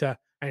centre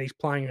and he's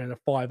playing at a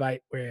 5'8",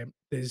 where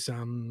there's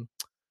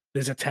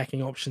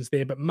attacking options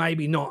there, but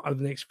maybe not over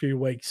the next few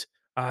weeks.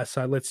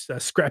 So let's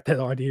scrap that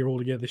idea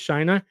altogether,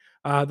 Shano.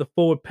 The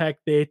forward pack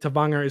there,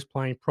 Tavanga is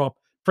playing prop.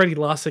 Freddie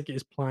Lussick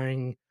is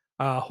playing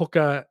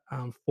hooker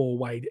for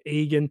Wade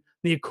Egan.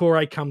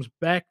 Niokore comes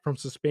back from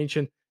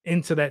suspension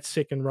into that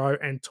second row,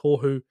 and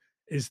Tohu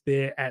is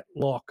there at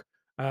lock.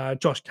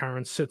 Josh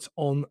Curran sits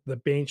on the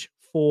bench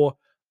for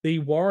the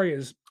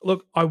Warriors.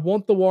 Look, I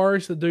want the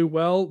Warriors to do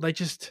well. They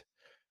just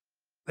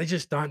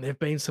don't. There've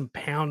been some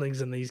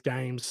poundings in these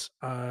games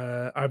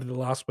over the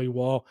last wee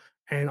while,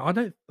 and I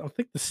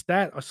think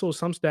I saw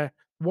some stat.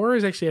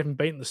 Warriors actually haven't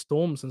beaten the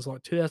Storm since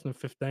like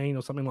 2015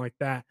 or something like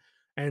that,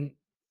 and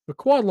for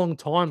quite a long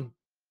time,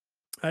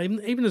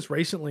 even as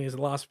recently as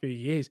the last few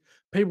years,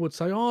 people would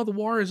say, "Oh, the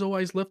Warriors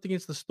always lift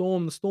against the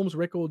Storm. The Storm's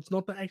record's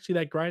not actually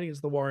that great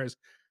against the Warriors."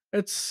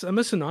 It's a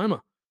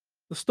misnomer.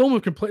 The Storm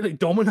have completely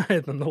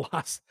dominated them the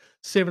last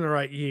 7 or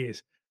 8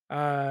 years.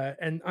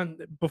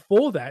 And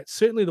before that,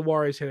 certainly the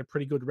Warriors had a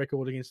pretty good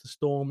record against the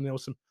Storm, and there were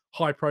some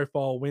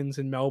high-profile wins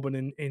in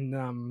Melbourne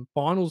in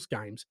finals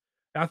games.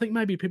 And I think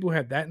maybe people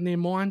had that in their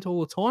mind all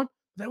the time.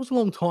 But that was a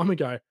long time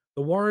ago.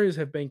 The Warriors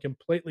have been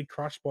completely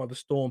crushed by the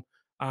Storm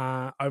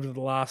over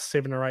the last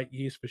 7 or 8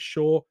 years for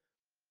sure.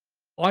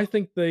 I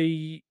think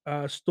the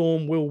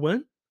Storm will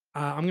win.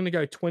 I'm going to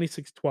go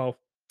 26-12.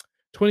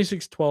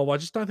 26-12. I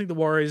just don't think the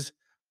Warriors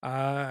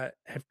have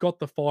got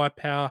the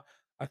firepower.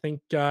 I think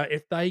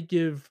if they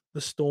give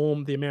the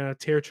Storm the amount of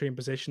territory and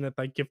possession that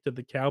they gifted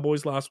the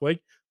Cowboys last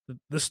week,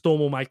 the Storm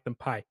will make them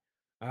pay.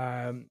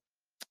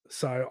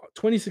 So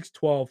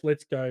 26-12,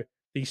 let's go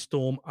the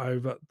Storm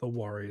over the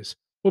Warriors.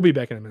 We'll be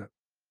back in a minute.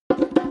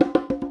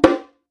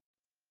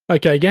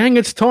 Okay, gang,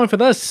 it's time for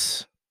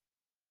this.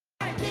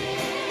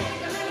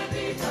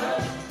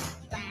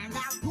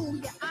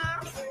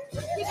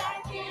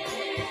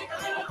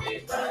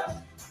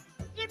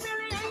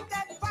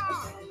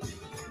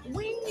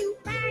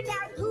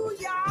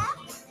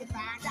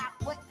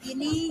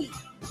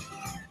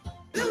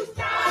 Blue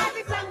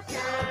skies and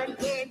sunshine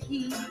and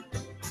heat.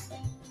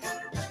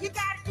 You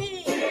got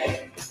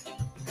it.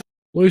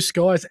 Blue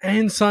skies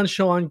and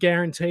sunshine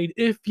guaranteed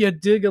if you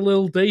dig a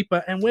little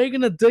deeper. And we're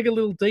going to dig a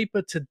little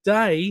deeper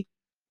today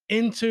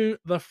into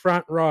the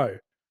front row.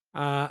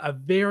 a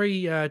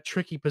very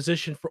tricky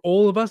position for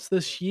all of us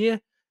this year.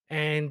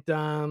 And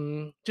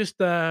just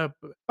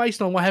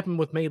based on what happened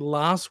with me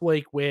last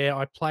week, where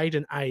I played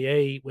an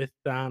AE with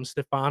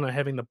Stefano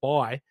having the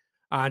bye,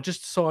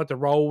 just decided to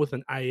roll with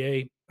an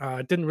AE.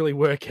 It didn't really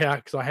work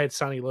out because I had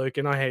Sonny Luke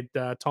and I had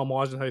Tom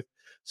Eisenhuth.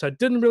 So it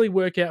didn't really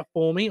work out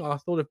for me. I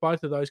thought if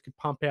both of those could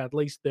pump out at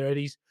least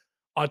 30s,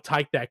 I'd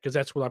take that because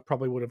that's what I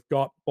probably would have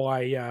got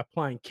by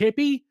playing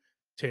Kepi.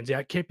 Turns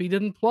out Kepi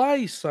didn't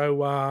play,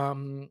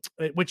 so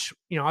which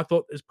I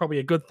thought is probably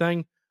a good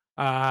thing.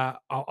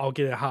 I'll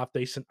get a half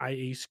decent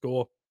AE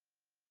score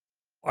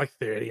like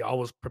 30. I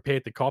was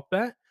prepared to cop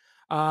that.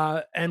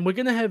 And we're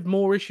going to have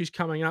more issues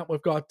coming up.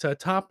 We've got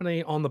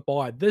Tarpany on the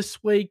bye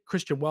this week,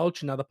 Christian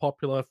Welch, another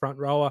popular front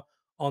rower,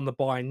 on the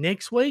bye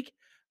next week.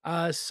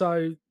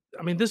 So,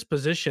 I mean, this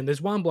position,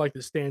 there's one bloke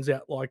that stands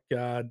out like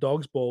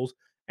dog's balls,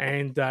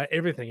 and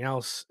everything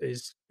else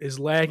is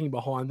lagging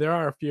behind. There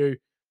are a few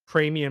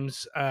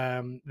premiums,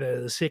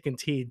 the second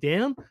tier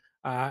down,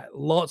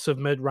 lots of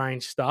mid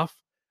range stuff.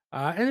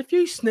 And a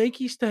few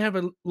sneakies to have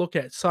a look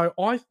at. So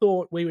I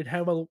thought we would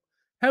have a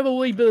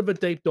wee bit of a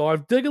deep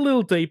dive, dig a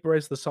little deeper,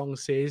 as the song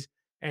says,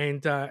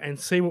 and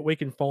see what we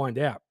can find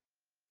out.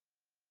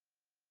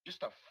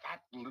 Just a fat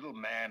little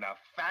man, a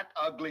fat,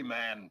 ugly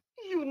man.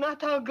 You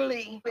not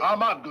ugly.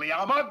 I'm ugly,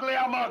 I'm ugly,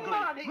 I'm ugly.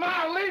 Marty.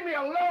 Ma, leave me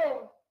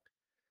alone.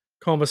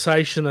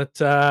 Conversation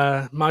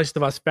that most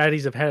of us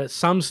fatties have had at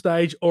some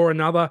stage or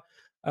another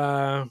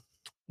uh,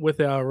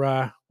 with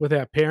our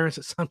parents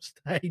at some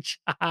stage,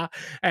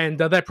 and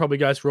that probably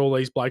goes for all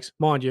these blokes.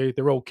 Mind you,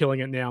 they're all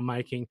killing it now,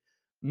 making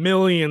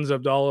millions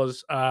of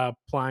dollars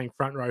playing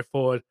front row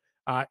forward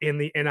in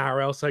the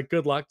NRL. So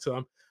good luck to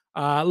them.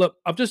 Look,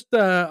 I've just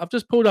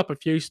pulled up a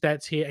few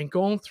stats here and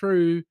gone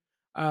through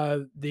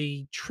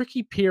the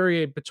tricky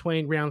period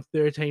between round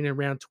 13 and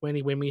round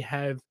 20 when we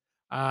have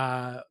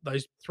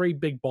those three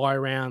big buy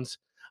rounds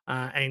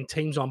and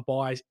teams on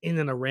buys in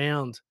and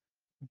around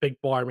big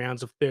buy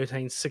rounds of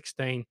 13,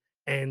 16,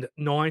 and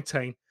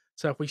 19.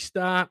 So if we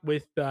start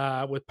with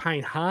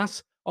Payne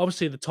Haas,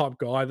 obviously the top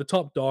guy, the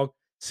top dog,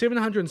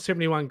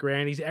 771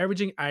 grand. He's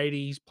averaging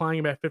 80. He's playing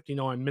about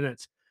 59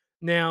 minutes.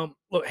 Now,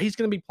 look, he's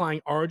going to be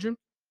playing Origin.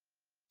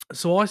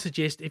 So I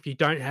suggest if you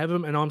don't have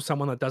him, and I'm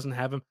someone that doesn't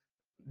have him,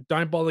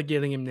 don't bother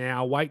getting him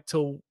now. Wait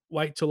till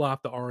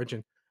after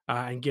Origin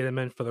and get him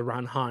in for the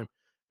run home.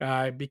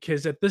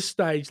 Because at this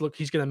stage, look,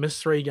 he's going to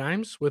miss 3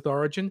 games with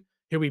Origin.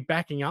 He'll be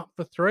backing up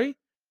for 3,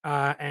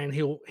 and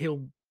he'll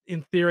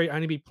in theory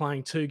only be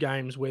playing 2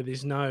 games where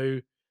there's no,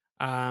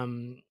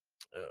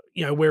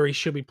 where he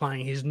should be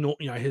playing his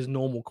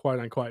normal quote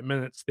unquote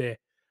minutes there.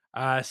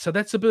 So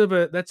that's a bit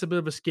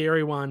of a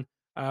scary one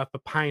for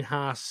Payne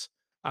Haas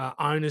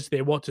owners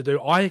there. What to do?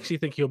 I actually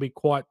think he'll be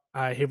quite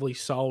heavily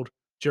sold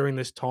during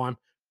this time.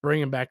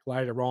 Bring him back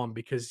later on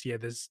because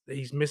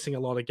he's missing a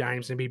lot of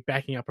games and be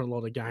backing up in a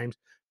lot of games.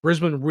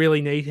 Brisbane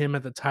really need him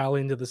at the tail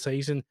end of the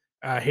season,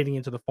 heading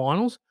into the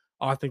finals.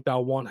 I think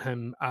they'll want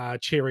him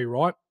cherry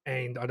ripe,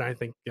 and I don't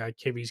think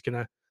Kevy's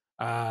going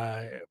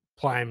to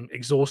play him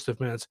exhaustive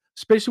minutes,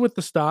 especially with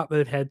the start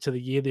they've had to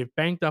the year. They've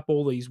banked up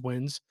all these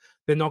wins.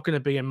 They're not going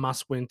to be in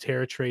must-win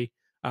territory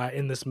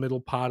in this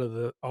middle part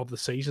of the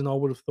season. I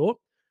would have thought.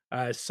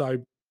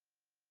 So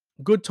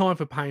good time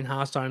for Payne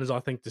Haas owners, I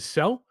think, to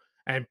sell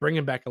and bring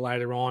him back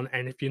later on.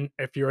 And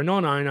if you're a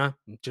non-owner,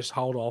 just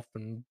hold off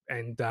and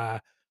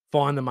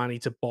find the money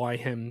to buy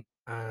him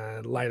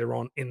later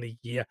on in the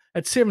year.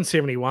 At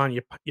 771,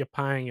 you're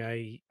paying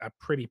a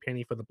pretty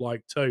penny for the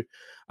bloke too.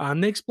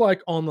 Next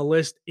bloke on the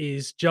list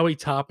is Joey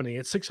Tarpany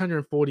at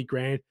 640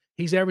 grand.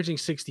 He's averaging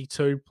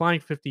 62,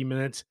 playing 50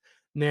 minutes.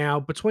 Now,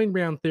 between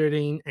round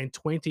 13 and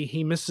 20,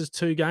 he misses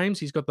 2 games.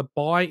 He's got the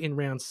bye in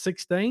round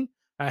 16.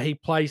 He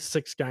plays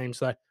 6 games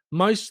though.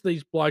 Most of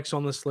these blokes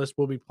on this list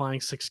will be playing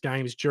 6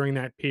 games during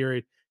that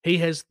period. He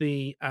has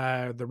the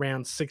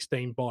round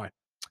 16 bye.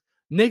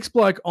 Next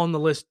bloke on the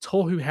list,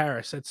 Tohu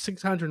Harris at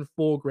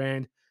 604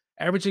 grand,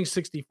 averaging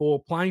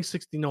 64, playing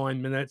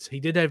 69 minutes. He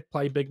did have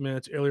play big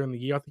minutes earlier in the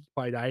year. I think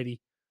he played 80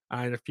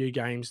 in a few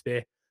games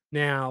there.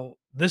 Now,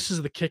 this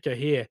is the kicker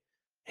here.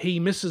 He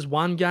misses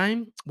 1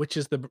 game, which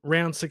is the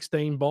round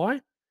 16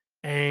 bye,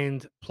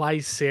 and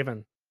plays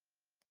 7.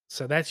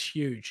 So that's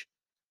huge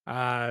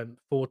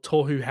for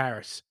Tohu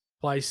Harris.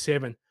 Plays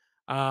 7.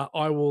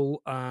 I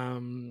will.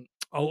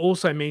 I'll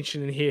also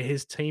mention in here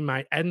his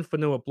teammate Adam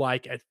Fanua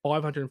Blake at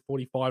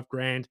 545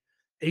 grand.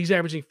 He's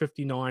averaging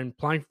 59,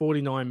 playing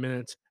 49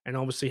 minutes, and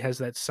obviously has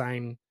that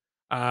same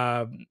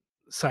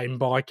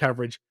buy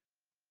coverage.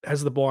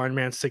 Has the buy in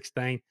round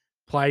 16.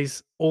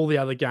 Plays all the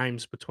other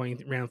games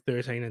between round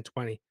 13 and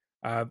 20,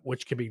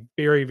 which can be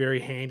very very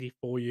handy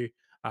for you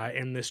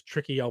in this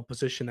tricky old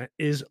position that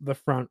is the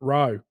front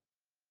row.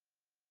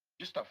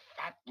 Just a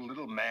fat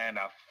little man,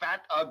 a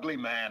fat, ugly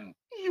man.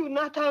 You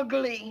not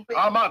ugly.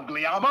 I'm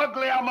ugly, I'm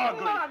ugly, I'm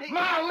ugly. Marty.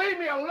 Ma, leave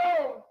me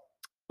alone.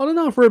 I don't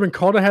know if Ruben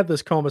Cotter had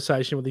this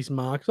conversation with his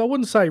marks. I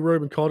wouldn't say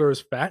Ruben Cotter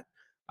is fat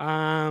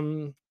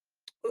um,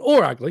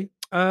 or ugly.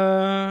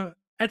 At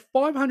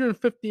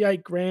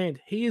 558 grand,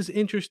 he is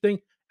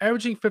interesting,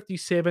 averaging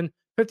 57,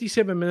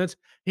 57 minutes.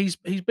 He's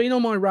been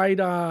on my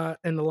radar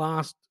in the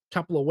last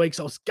couple of weeks.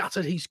 I was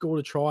gutted he scored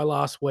a try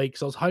last week,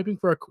 so I was hoping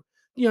for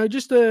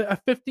just a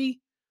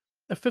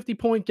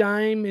 50-point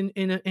game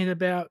in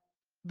about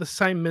the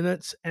same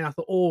minutes, and I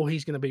thought, oh,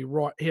 he's going to be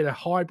right. He had a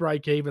high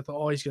break even. I thought,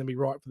 oh, he's going to be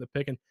right for the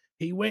pick, and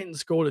he went and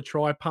scored a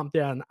try, pumped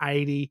out an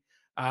 80,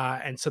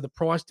 and so the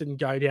price didn't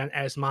go down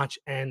as much.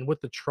 And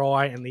with the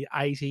try and the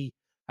 80,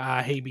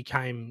 he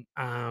became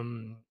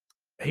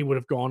he would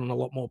have gone on a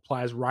lot more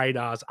players'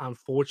 radars,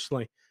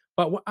 unfortunately.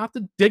 But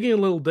after digging a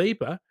little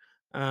deeper,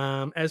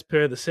 as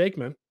per the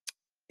segment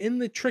in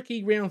the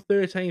tricky round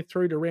 13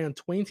 through to round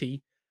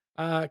 20,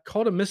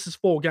 Cotter misses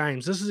 4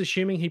 games. This is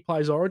assuming he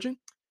plays Origin.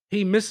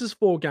 He misses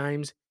 4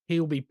 games.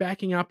 He'll be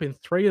backing up in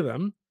 3 of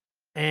them,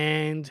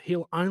 and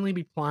he'll only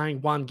be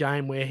playing 1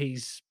 game where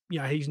he's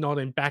not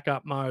in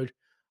backup mode,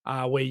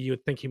 where you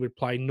would think he would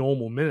play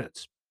normal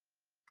minutes.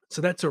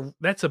 So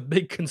that's a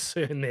big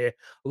concern there.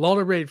 A lot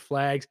of red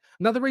flags.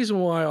 Another reason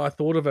why I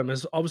thought of him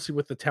is obviously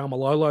with the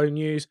Taumalolo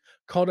news.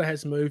 Cotter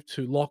has moved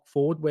to lock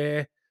forward,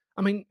 where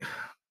I mean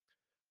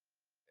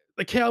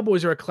the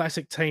Cowboys are a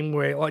classic team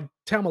where, like,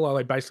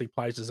 Taumalolo basically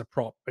plays as a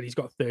prop, but he's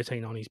got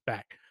 13 on his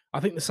back.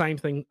 I think the same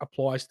thing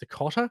applies to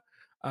Cotter.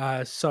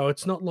 So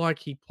it's not like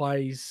he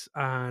plays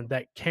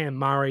that Cam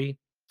Murray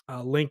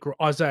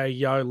Isaiah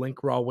Yo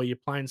link role where you're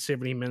playing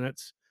 70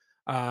 minutes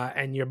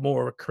and you're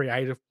more of a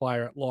creative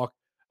player at lock.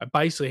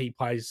 Basically, he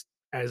plays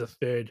as a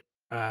third.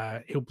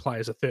 He'll play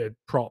as a third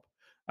prop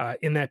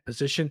in that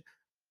position.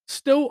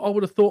 Still, I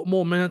would have thought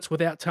more minutes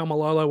without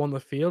Taumalolo on the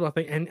field. I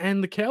think,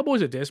 and the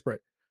Cowboys are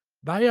desperate.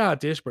 They are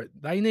desperate.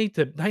 They need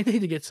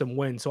to get some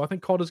wins. So I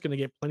think Cotter's going to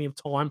get plenty of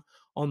time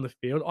on the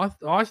field.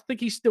 I think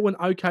he's still an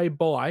okay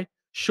buy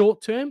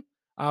short term.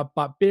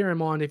 But bear in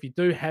mind if you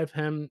do have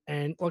him,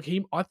 and like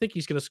I think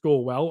he's going to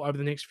score well over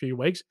the next few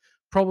weeks.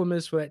 Problem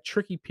is for that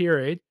tricky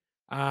period,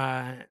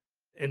 uh,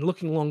 and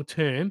looking long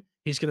term,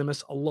 he's going to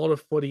miss a lot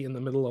of footy in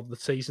the middle of the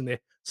season. There,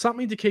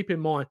 something to keep in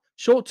mind.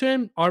 Short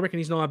term, I reckon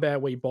he's not a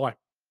bad wee buy.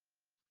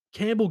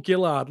 Campbell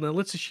Gillard. Now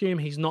let's assume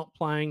he's not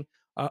playing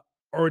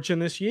Origin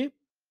this year.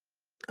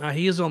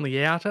 He is on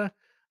the outer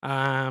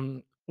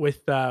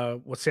with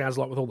what sounds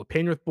like with all the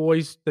Penrith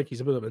boys. Think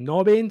he's a bit of a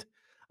knob end.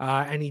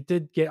 And he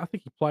did get, I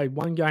think he played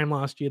 1 game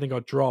last year, then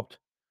got dropped.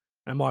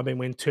 It might have been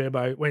when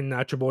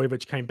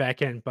Trebojevic came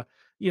back in. But,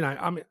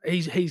 I mean,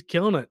 he's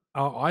killing it,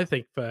 I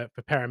think, for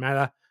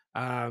Parramatta.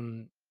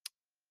 Um,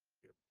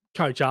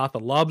 Coach Arthur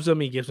loves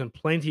him. He gives him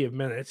plenty of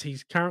minutes.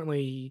 He's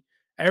currently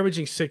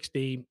averaging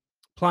 60,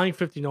 playing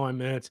 59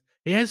 minutes.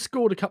 He has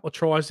scored a couple of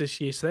tries this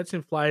year, so that's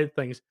inflated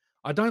things.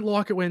 I don't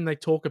like it when guys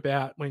talk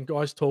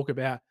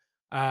about,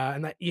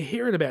 and that you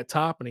hear it about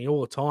Tarpany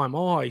all the time.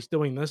 Oh, he's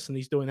doing this and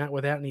he's doing that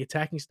without any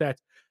attacking stats.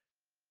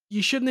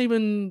 You shouldn't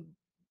even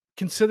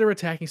consider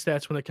attacking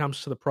stats when it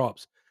comes to the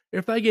props.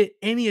 If they get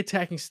any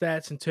attacking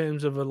stats in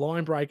terms of a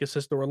line break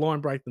assist or a line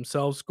break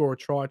themselves, score a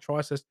try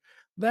assist,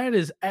 that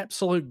is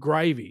absolute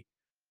gravy.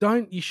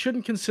 You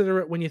shouldn't consider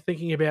it when you're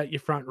thinking about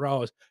your front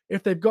rowers.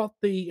 If they've got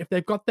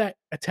that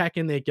attack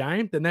in their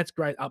game, then that's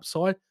great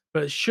upside,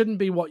 but it shouldn't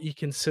be what you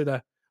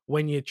consider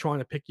when you're trying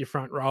to pick your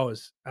front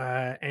rowers.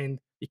 And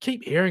you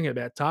keep hearing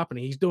about Tarpany.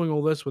 He's doing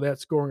all this without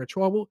scoring a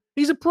try. Well,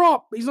 he's a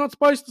prop. He's not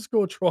supposed to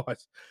score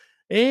tries.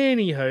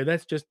 Anywho,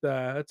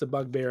 that's a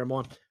bugbear of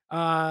mine.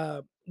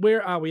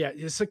 Where are we at?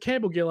 Yeah, so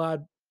Campbell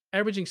Gillard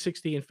averaging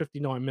 60 and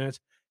 59 minutes.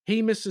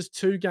 He misses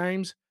 2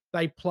 games.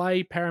 They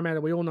play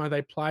Parramatta. We all know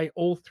they play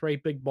all 3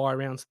 big buy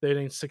rounds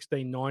 13,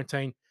 16,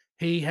 19.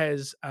 He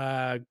has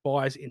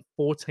buys in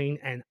 14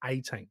 and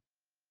 18.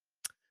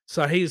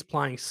 So he is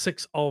playing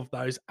 6 of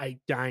those 8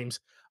 games.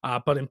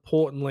 But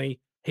importantly,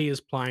 he is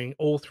playing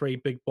all 3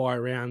 big buy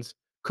rounds.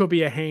 Could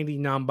be a handy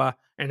number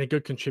and a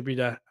good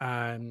contributor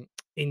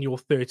in your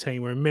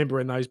 13.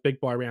 Remember, in those big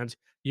buy rounds,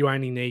 you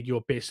only need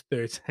your best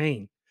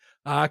 13.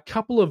 A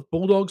couple of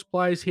Bulldogs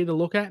players here to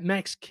look at.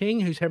 Max King,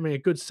 who's having a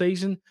good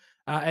season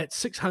at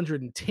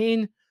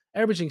 610,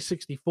 averaging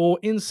 64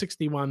 in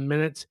 61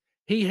 minutes.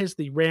 He has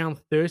the round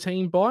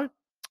 13 buy.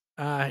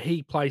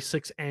 He plays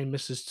 6 and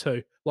misses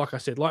 2. Like I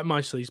said, like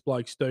most of these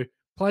blokes do,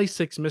 plays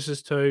 6,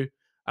 misses 2,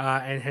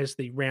 and has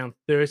the round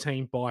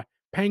 13 by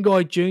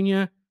Pangai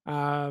Jr.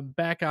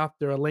 Back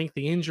after a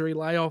lengthy injury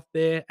layoff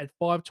there at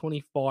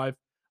 525.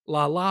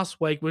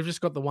 Last week, we've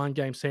just got the 1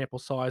 game sample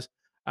size,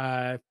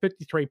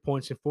 53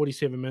 points in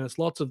 47 minutes,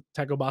 lots of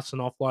tackle busts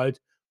and offloads.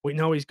 We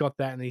know he's got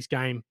that in his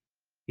game.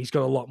 He's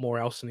got a lot more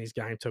else in his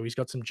game too. He's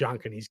got some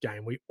junk in his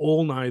game. We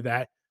all know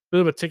that.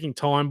 Bit of a ticking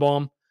time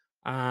bomb.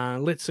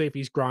 Let's see if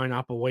he's grown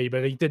up a wee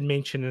bit. He did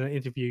mention in an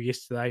interview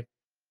yesterday,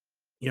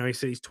 he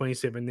said he's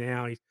 27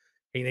 now.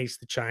 He needs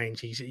to change.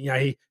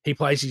 He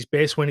plays his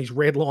best when he's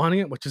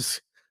redlining it, which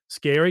is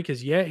scary because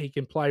he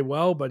can play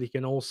well, but he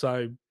can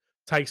also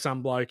take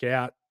some bloke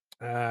out,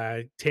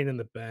 10 in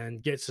the bin,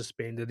 get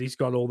suspended. He's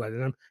got all that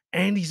in him,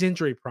 and he's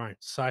injury prone.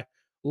 So a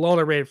lot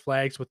of red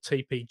flags with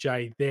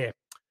TPJ there.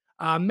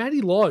 Matty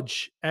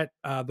Lodge at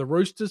the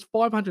Roosters,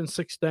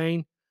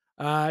 516,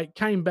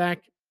 came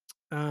back,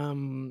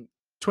 um,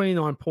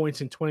 29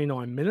 points in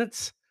 29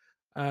 minutes.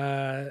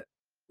 Uh,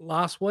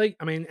 last week.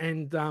 I mean,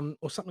 and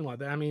or something like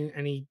that. I mean,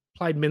 and he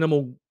played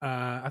minimal.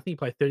 I think he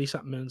played 30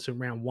 something minutes in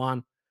round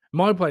one.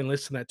 Might have played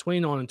less than that,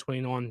 29 and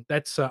 29.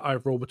 That's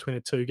overall between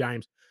the two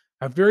games.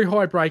 A very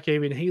high break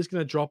even. He's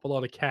going to drop a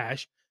lot of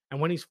cash, and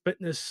when his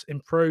fitness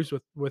improves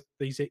with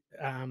these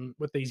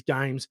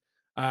games,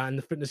 and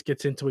the fitness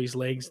gets into his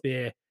legs,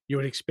 there you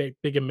would expect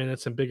bigger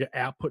minutes and bigger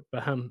output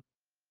for him,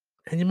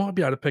 and you might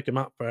be able to pick him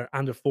up for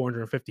under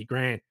 450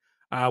 grand,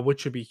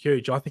 which would be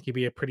huge. I think he'd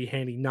be a pretty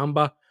handy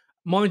number.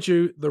 Mind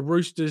you, the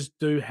Roosters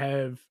do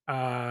have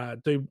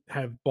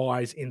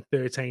buys in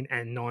 13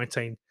 and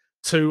 19,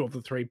 two of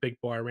the three big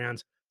buy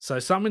rounds. So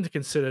something to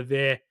consider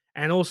there.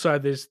 And also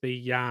there's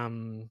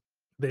the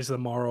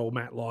moral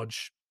Matt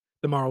Lodge,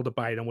 the moral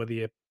debate on whether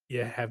you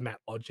have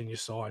Matt Lodge in your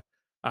side.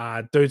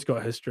 Dude's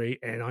got history,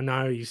 and I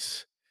know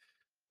he's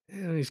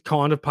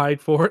kind of paid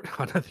for it.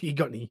 I don't think he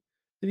got any.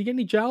 Did he get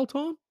any jail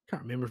time?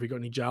 Can't remember if he got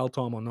any jail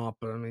time or not.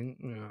 But I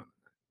mean,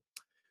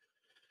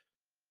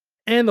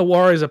 and the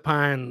Warriors are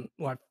paying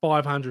like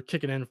 500,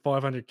 kicking in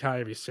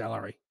 500K of his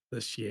salary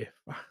this year.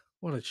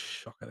 What a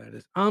shocker that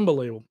is!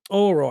 Unbelievable.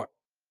 All right,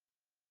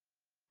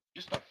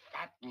 Just a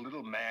fat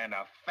little man,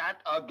 a fat,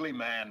 ugly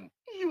man.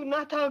 You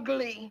not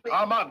ugly.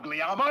 I'm ugly,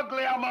 I'm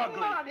ugly, I'm ugly.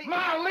 Marty.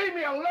 Ma, leave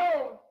me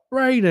alone.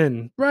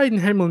 Braden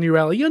Hamlin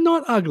Urelli, you're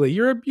not ugly.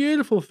 You're a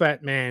beautiful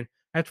fat man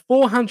at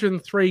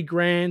 403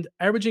 grand,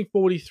 averaging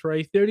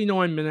 43,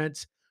 39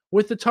 minutes.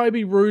 With the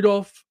Toby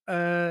Rudolph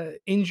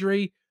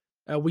injury,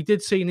 we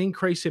did see an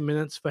increase in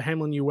minutes for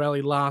Hamlin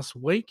Urelli last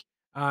week,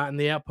 and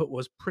the output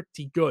was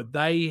pretty good.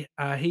 He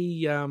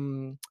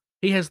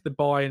has the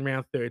buy in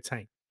round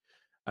 13.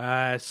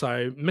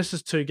 So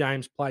misses two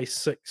games, plays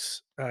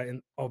six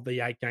of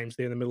the eight games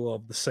there in the middle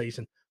of the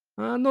season.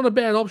 Not a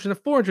bad option.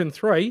 At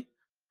 403,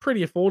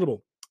 pretty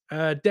affordable.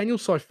 Daniel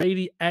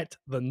Saifidi at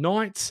the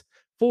Knights,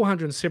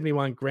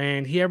 471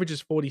 grand. He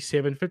averages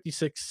 47,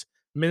 56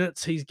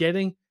 minutes he's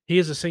getting. He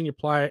is a senior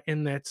player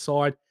in that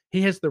side.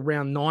 He has the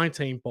round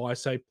 19 buy,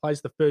 so he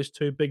plays the first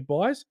two big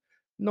buys.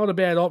 Not a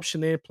bad option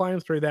there. Play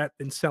him through that,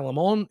 then sell him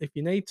on if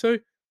you need to.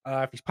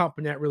 If he's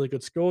pumping out really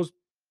good scores,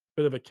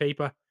 bit of a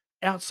keeper.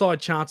 Outside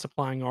chance of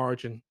playing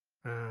Origin,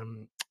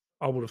 um,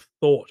 I would have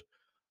thought.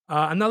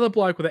 Another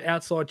bloke with an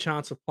outside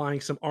chance of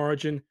playing some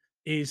Origin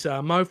is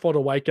Mo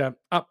Fodawaker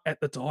up at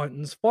the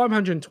Titans,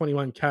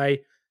 521K.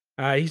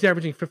 He's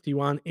averaging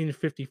 51 in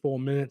 54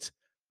 minutes.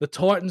 The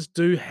Titans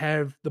do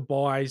have the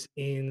buys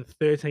in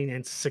 13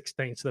 and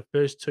 16, so the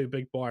first two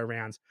big buy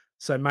rounds.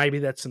 So maybe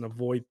that's an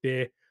avoid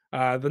there.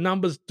 The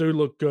numbers do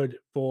look good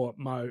for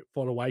Mo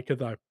Fodawaker,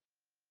 though.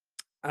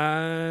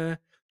 Uh,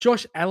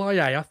 Josh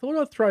Allier, I thought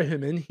I'd throw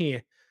him in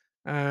here.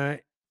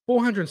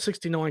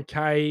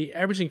 469K,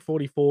 averaging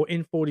 44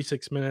 in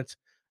 46 minutes.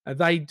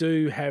 They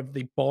do have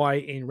the buy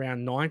in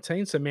round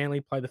 19, so Manly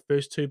play the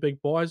first two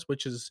big buys,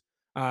 which is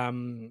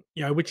handy.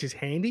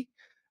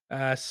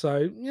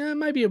 So yeah,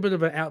 maybe a bit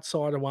of an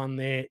outsider one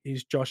there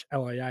is Josh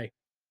Allier.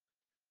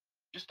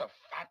 Just a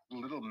fat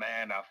little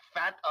man, a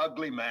fat,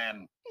 ugly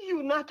man.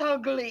 You not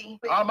ugly.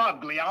 I'm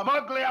ugly, I'm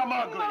ugly, I'm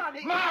ugly.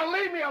 Marty. Ma,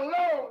 leave me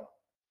alone.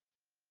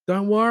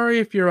 Don't worry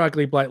if you're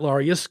ugly, Blake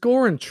Laurie. You're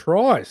scoring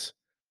tries.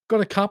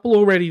 Got a couple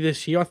already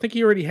this year. I think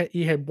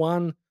he had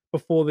one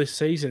before this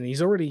season.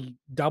 He's already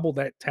doubled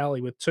that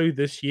tally with two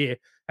this year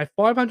at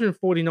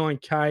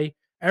 549K,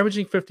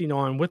 averaging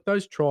 59 with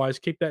those tries.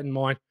 Keep that in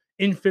mind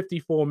in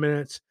 54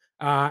 minutes.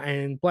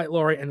 And Blake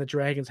Laurie and the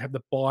Dragons have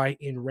the bye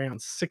in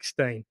round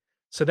 16.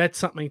 So that's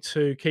something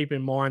to keep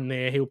in mind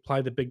there. He'll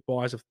play the big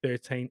buys of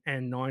 13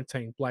 and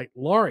 19, Blake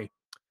Laurie.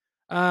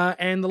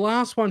 And the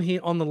last one here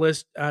on the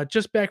list,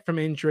 just back from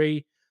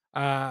injury,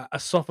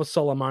 Asafa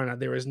Solomona.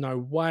 There is no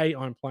way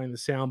I'm playing the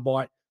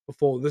soundbite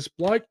before this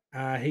bloke.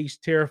 He's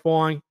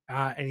terrifying,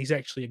 and he's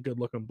actually a good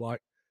looking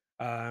bloke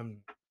um,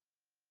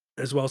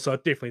 as well. So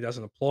it definitely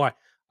doesn't apply.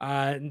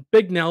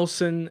 Big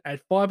Nelson at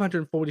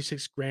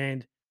 546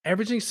 grand,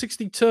 averaging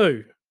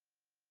 62.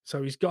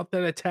 So he's got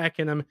that attack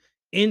in him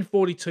in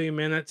 42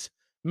 minutes.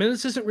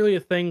 Minutes isn't really a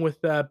thing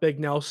with Big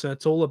Nelson.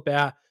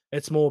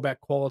 It's more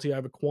about quality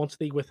over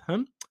quantity with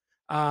him.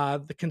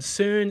 The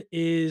concern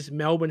is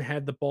Melbourne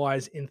had the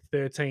buys in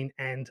 13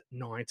 and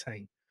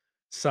 19.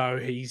 So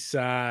he's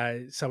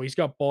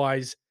got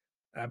buys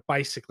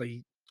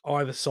basically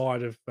either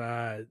side of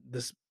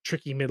this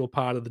tricky middle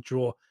part of the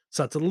draw.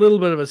 So it's a little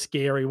bit of a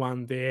scary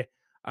one there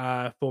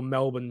for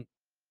Melbourne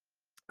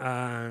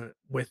and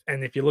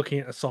if you're looking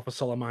at a Sofa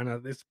Solomona,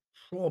 there's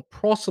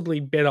possibly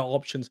better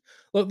options.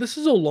 Look, this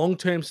is all long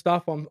term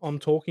stuff I'm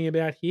talking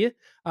about here.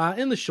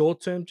 In the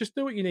short term, just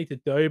do what you need to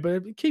do,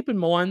 but keep in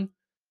mind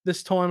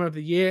this time of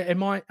the year, it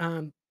might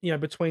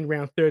between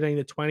round 13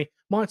 to 20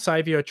 might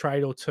save you a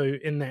trade or two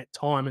in that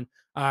time and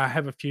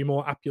have a few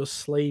more up your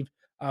sleeve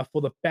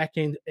for the back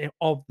end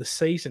of the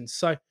season.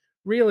 So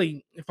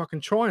really, if I can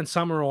try and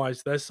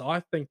summarize this, I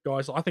think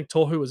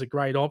Tohu is a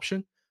great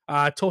option.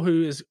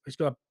 Tohu has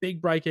got a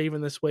big break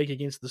even this week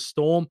against the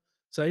Storm.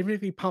 So even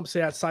if he pumps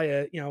out,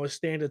 say, a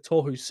standard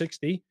Tohu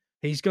 60,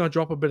 he's going to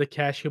drop a bit of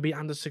cash. He'll be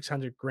under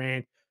 600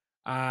 grand.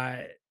 Uh,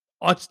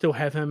 I'd still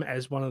have him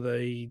as one of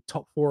the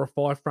top 4 or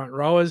 5 front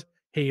rowers.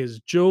 He is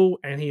dual,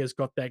 and he has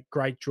got that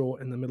great draw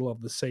in the middle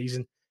of the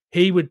season.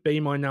 He would be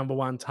my number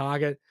 1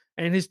 target,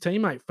 and his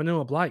teammate,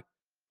 Fanua Blake,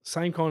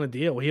 same kind of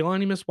deal. He'll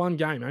only miss 1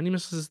 game, only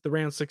misses the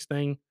round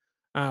 16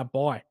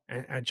 bye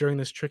during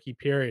this tricky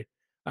period.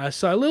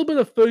 So a little bit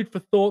of food for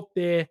thought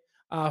there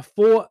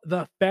for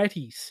the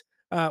fatties.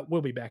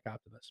 We'll be back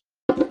after this.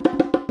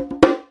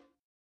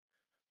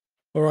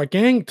 All right,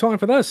 gang, time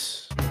for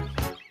this.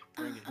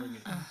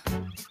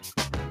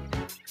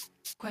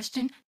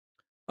 Question.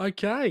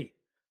 Okay.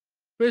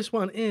 First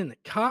one in.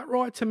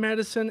 Cartwright to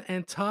Madison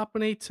and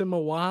Tarpany to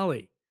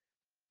Mawali.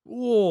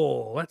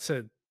 Oh, that's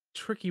a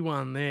tricky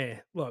one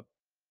there. Look,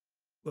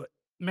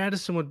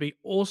 Madison would be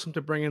awesome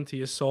to bring into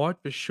your side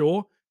for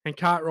sure. And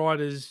Cartwright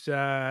is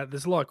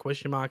there's a lot of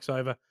question marks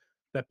over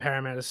the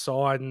Parramatta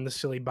side and the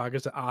silly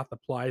buggers that Arthur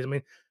plays. I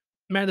mean,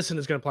 Madison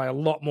is going to play a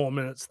lot more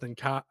minutes than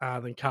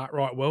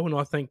Cartwright will, and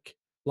I think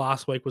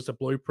last week was the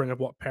blueprint of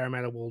what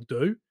Parramatta will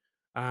do.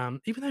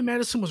 Even though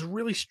Madison was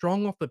really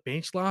strong off the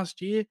bench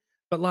last year,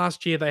 but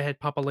last year they had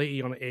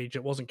Papali'i on the edge.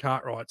 It wasn't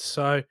Cartwright,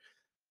 so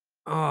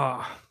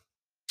ah,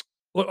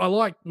 look, I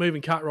like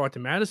moving Cartwright to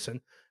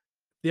Madison.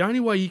 The only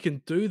way you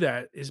can do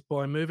that is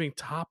by moving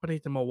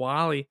Tapani to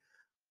Mawali.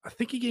 I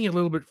think you're getting a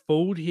little bit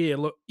fooled here.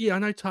 Look, yeah, I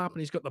know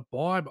Tarpany's got the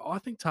buy, but I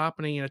think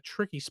Tarpany in a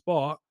tricky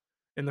spot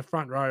in the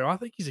front row. I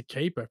think he's a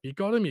keeper. If you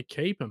got him, you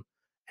keep him.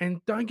 And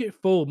don't get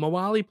fooled.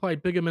 Mawali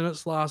played bigger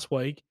minutes last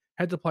week,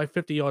 had to play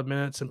 50 odd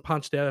minutes and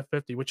punched out of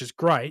 50, which is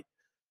great.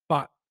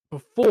 But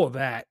before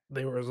that,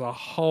 there was a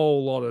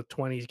whole lot of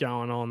 20s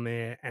going on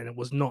there, and it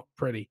was not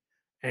pretty.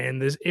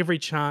 And there's every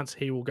chance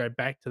he will go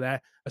back to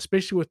that,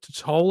 especially with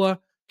Totola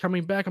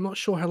coming back. I'm not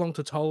sure how long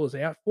Totola's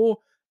out for.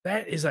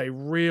 That is a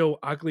real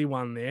ugly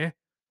one there.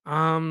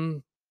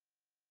 Um,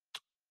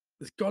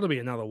 there's got to be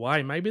another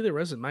way. Maybe there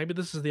isn't. Maybe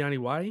this is the only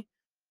way.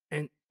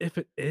 And if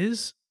it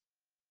is,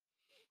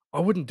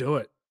 I wouldn't do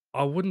it.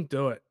 I wouldn't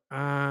do it.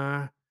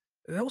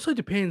 It also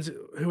depends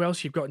who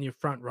else you've got in your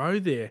front row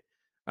there.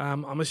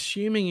 I'm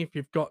assuming if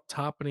you've got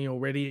Tarpany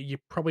already, you're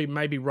probably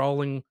maybe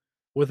rolling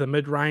with a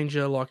mid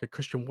ranger like a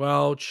Christian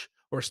Welch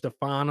or a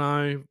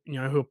Stefano,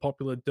 who are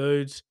popular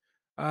dudes.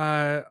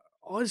 I'd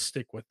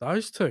stick with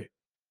those two.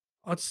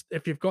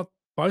 If you've got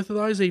both of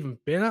those, even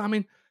better. I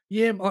mean,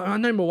 yeah, I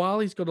know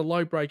Mawali's got a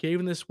low break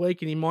even this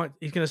week, and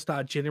he's going to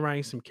start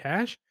generating some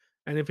cash.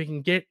 And if he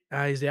can get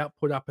his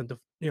output up into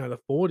the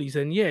 40s,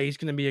 then yeah, he's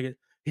going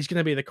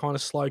to be the kind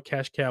of slow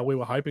cash cow we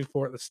were hoping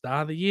for at the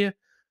start of the year.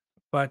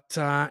 But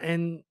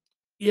and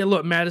yeah,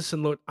 look,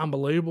 Madison looked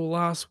unbelievable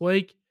last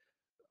week.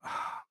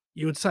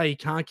 You would say he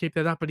can't keep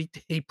that up, but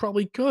he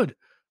probably could.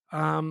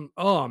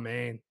 Oh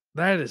man,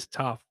 that is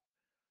tough.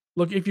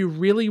 Look, if you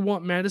really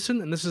want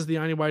Madison, and this is the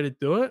only way to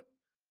do it,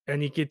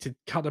 and you get to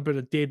cut a bit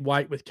of dead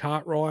weight with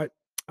Cartwright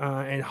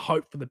and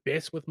hope for the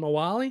best with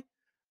Mawali,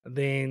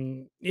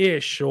 then yeah,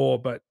 sure.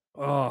 But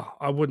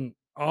I wouldn't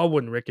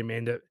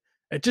recommend it.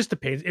 It just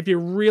depends. If you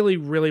really,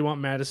 really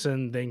want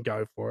Madison, then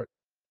go for it.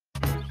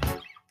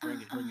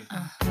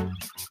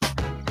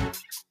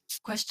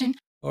 Question.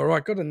 All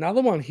right, got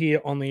another one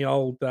here on the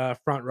old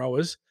front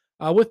rowers.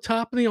 With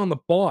Tarpany on the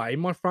bye,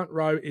 my front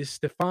row is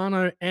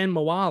Stefano and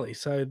Mawali,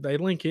 so they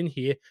link in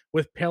here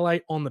with Pele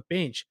on the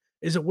bench.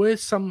 Is it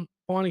worth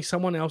finding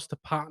someone else to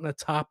partner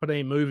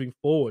Tarpany moving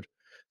forward?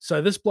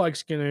 So this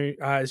bloke's going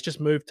to has just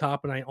moved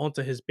Tarpany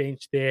onto his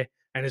bench there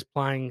and is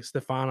playing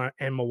Stefano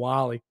and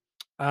Mawali.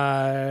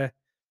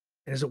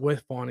 Is it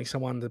worth finding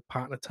someone to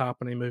partner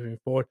Tarpany moving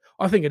forward?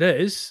 I think it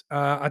is.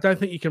 I don't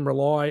think you can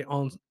rely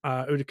on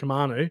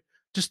Udakamanu.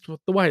 Just with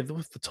the way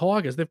with the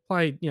Tigers, they've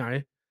played,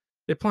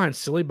 they're playing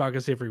silly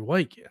buggers every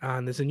week,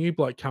 and there's a new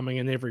bloke coming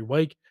in every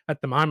week at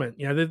the moment.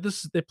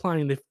 They're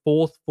playing their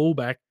fourth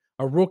fullback,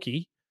 a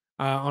rookie,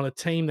 on a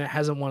team that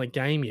hasn't won a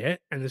game yet,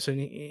 and they're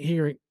saying,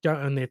 "Here, go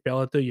in there,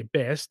 fella, do your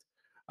best."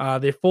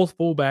 Their fourth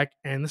fullback,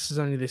 and this is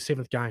only their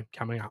seventh game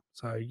coming up.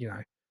 So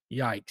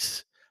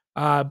yikes.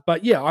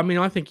 But yeah, I mean,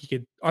 I think you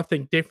could. I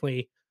think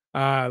definitely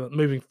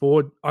moving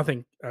forward, I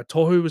think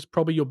Tohu was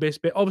probably your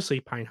best bet.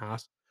 Obviously, Payne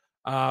Haas.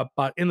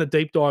 But in the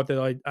deep dive that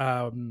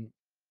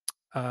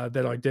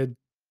I did,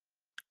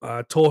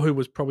 Tohu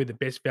was probably the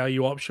best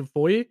value option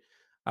for you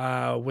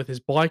with his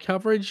buy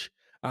coverage,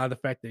 the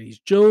fact that he's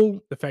dual,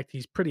 the fact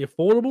he's pretty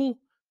affordable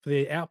for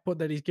the output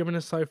that he's given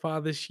us so far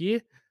this year.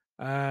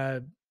 Uh,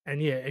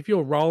 and yeah, if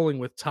you're rolling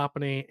with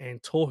Tapane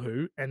and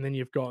Tohu, and then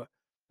you've got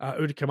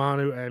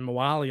Udakamanu and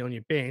Mawali on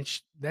your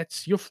bench,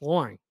 you're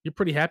flying. You're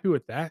pretty happy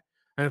with that.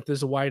 And if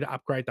there's a way to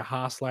upgrade the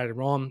Haas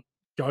later on,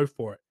 go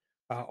for it.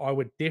 I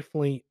would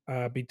definitely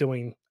be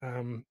doing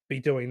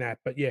that.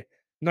 But yeah,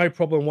 no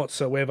problem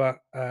whatsoever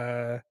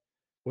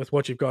with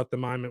what you've got at the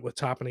moment with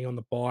Tarpany on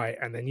the buy.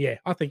 And then, yeah,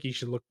 I think you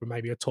should look for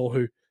maybe a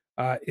Tohu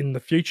in the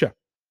future.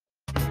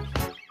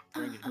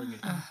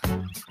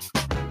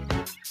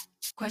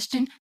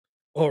 Question.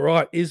 All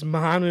right. Is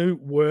Manu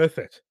worth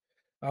it?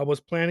 I was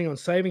planning on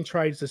saving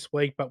trades this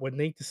week, but would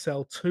need to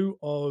sell two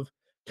of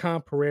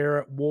Khan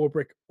Pereira,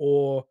 Warbrick,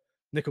 or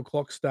Nickel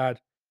Clockstad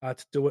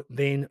to do it,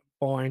 then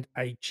find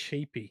a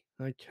cheapie.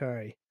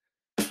 Okay.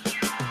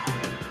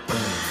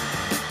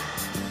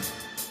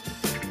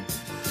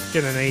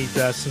 Gonna need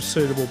some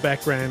suitable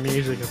background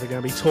music if we're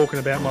gonna be talking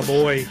about my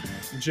boy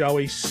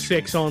Joey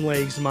Sex on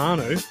Leagues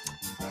Manu.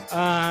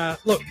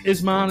 Look,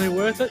 is Manu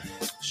worth it?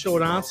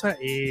 Short answer,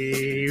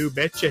 you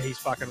betcha he's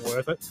fucking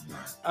worth it.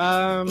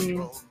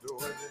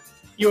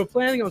 You were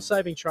planning on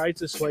saving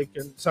trades this week,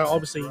 and so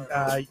obviously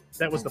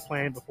that was the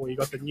plan before you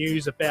got the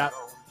news about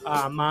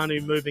Manu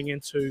moving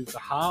into the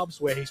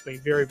halves, where he's been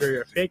very, very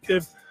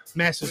effective.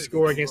 Massive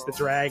score against the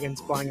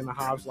Dragons, playing in the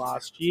halves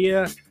last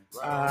year,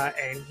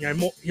 and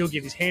he'll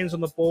get his hands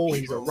on the ball.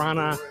 He's a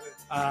runner,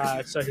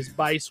 so his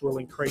base will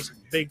increase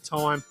big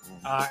time,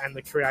 and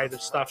the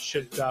creative stuff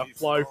should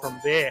flow from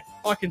there.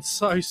 I can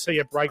so see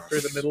a break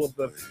through the middle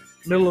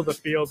of the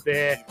field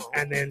there,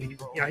 and then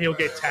he'll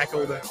get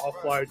tackled and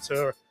offload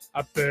to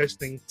a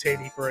bursting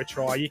Teddy for a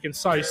try. You can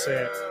so see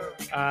it.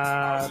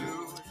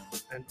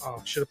 And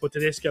should have put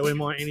Tedesco in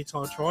my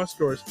anytime try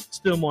scorers.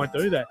 Still might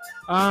do that.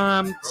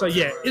 So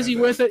yeah, is he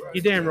worth it?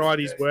 You're damn right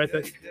he's worth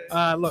it.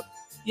 Look,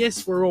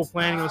 yes, we're all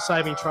planning on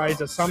saving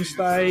trades at some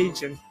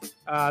stage, and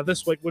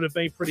this week would have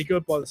been pretty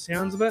good by the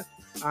sounds of it.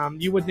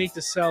 You would need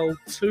to sell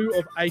 2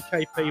 of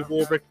AKP,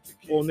 Warbrick,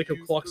 or Nickel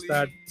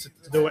Clockstad to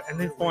do it, and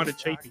then find a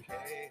cheapie.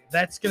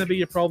 That's going to be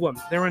your problem.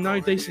 There are no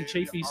decent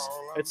cheapies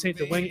at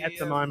centre wing at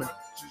the moment.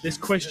 There's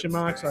question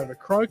marks over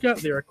Croker.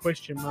 There are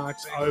question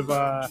marks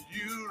over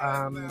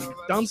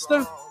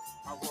Dunster.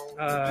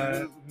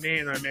 Man,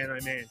 oh man, oh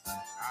man.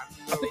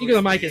 I think you're going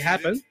to make it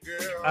happen.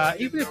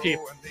 Even if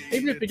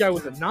you go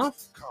with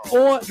enough.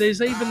 Or there's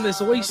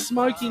always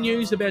smoky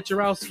news about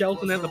Jarrell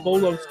Skelton and the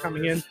Bulldogs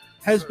coming in.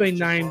 Has been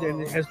named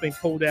and has been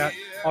pulled out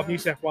of New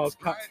South Wales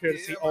Cup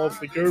courtesy of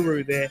the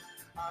Guru there.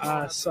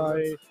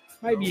 So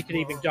maybe you could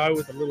even go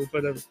with a little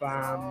bit of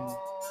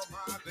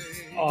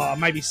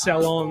maybe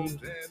sell on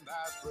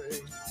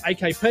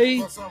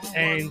AKP,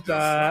 and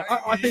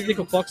I think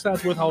Nickel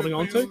Clockstad's worth holding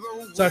on to.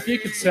 So if you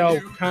could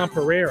sell Khan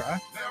Pereira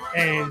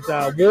and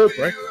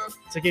Warbrick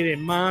to get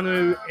in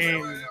Manu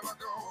and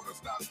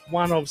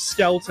one of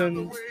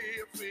Skelton,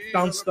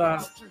 Dunster,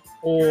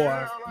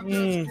 or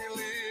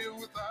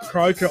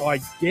Croker, I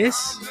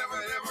guess.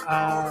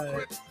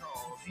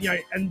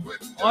 And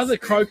either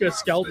Croker,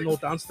 Skelton, or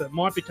Dunster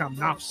might become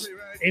nuffs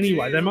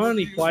anyway. They might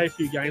only play a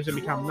few games and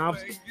become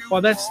nuffs.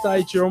 By that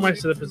stage, you're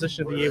almost at a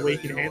position of the year where you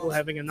can handle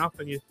having enough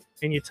in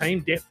your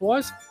team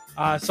depth-wise.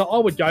 So I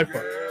would go for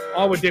it.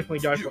 I would definitely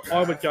go for it.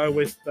 I would go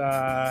with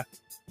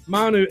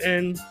Manu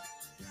and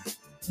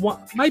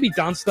maybe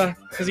Dunster,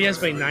 because he has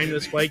been named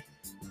this week.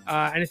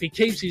 And if he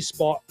keeps his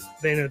spot,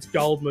 then it's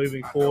gold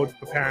moving forward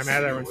for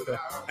Parramatta and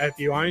if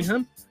you own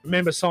him.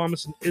 Remember,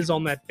 Simonson is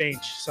on that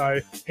bench, so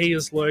he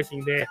is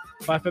lurking there.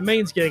 But if it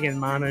means getting in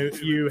Manu,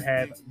 you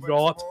have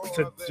got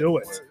to do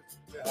it.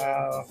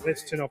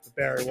 Let's turn off the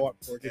Barry White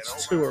before it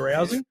gets too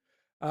arousing.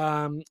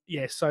 So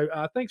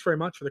thanks very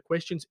much for the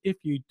questions. If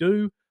you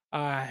do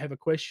have a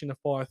question to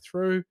fire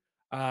through,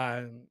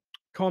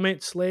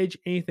 comment, sledge,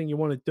 anything you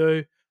want to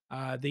do,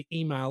 the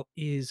email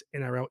is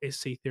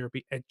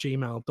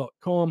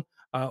nrlsctherapy@gmail.com.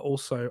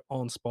 Also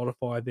on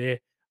Spotify there.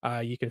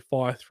 You can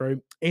fire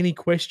through any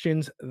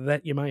questions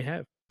that you may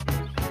have.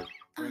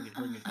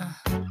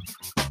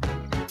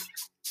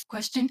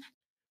 Question?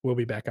 We'll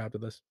be back after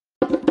this.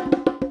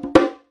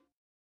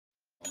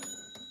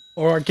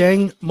 All right,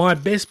 gang, my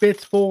best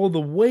bets for the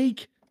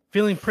week.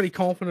 Feeling pretty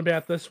confident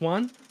about this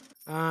one.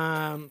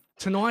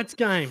 Tonight's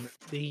game,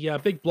 the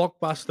big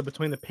blockbuster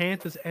between the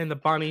Panthers and the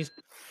Bunnies.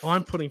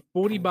 I'm putting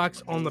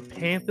 $40 on the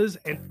Panthers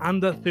and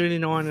under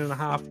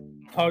 39.5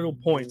 total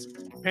points.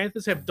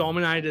 Panthers have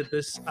dominated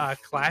this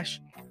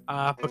clash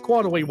for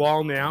quite a wee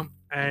while now.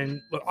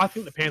 And look, I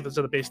think the Panthers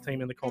are the best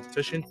team in the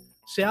competition.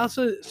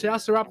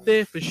 Souths are up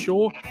there for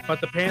sure, but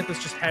the Panthers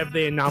just have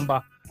their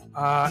number.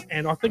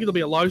 And I think it'll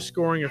be a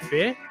low-scoring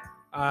affair.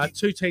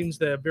 Two teams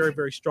that are very,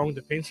 very strong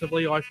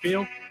defensively, I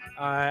feel,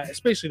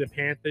 especially the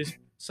Panthers.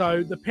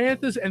 So the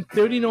Panthers and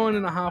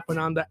 39.5 and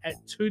under at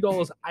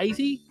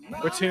 $2.80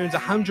 returns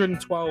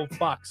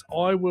 $112.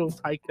 I will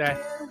take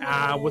that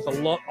with a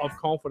lot of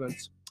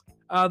confidence.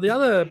 The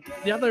other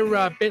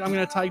bet I'm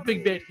going to take,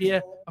 big bet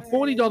here, a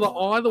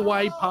 $40 either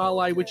way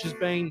parlay, which has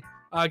been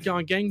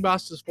going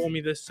gangbusters for me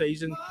this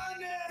season.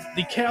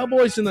 The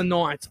Cowboys and the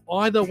Knights,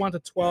 either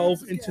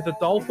 1-12, into the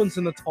Dolphins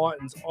and the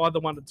Titans, either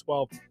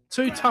 1-12.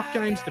 Two tough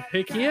games to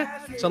pick here,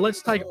 so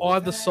let's take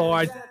either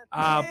side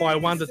by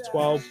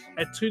 1-12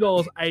 at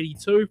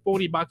 $2.82.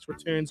 $40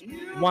 returns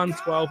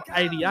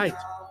 $112.88.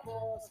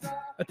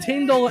 A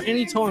 $10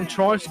 anytime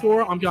try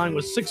scorer. I'm going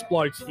with 6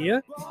 blokes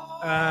here.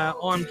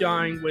 I'm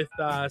going with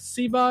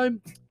Sivo,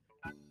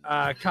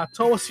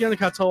 Sione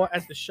Katoa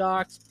at the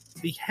Sharks.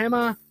 The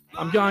Hammer,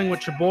 I'm going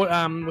with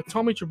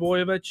Tommy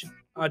Trebojevic,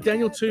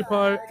 Daniel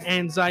Tupou,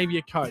 and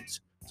Xavier Coates.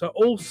 So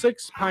all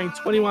 6 paying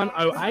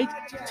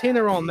 $21.08.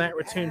 Tenner on that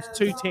returns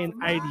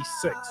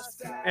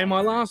 $210.86. And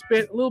my last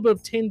bet, a little bit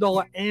of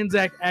 $10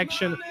 Anzac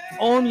action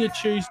on your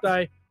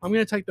Tuesday. I'm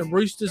going to take the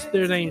Roosters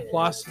 13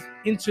 plus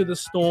into the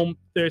Storm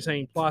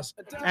 13 plus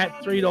at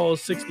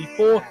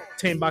 $3.64.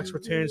 $10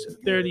 returns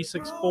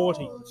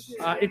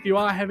 36.40. If you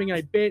are having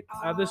a bet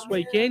this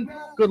weekend,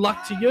 good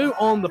luck to you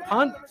on the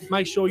punt.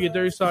 Make sure you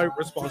do so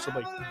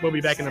responsibly. We'll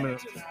be back in a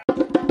minute.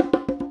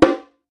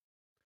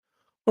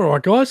 All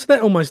right, guys. So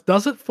that almost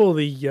does it for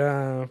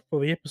the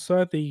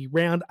episode, the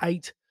round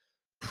 8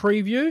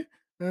 preview.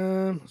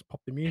 Let's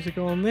pop the music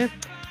on there.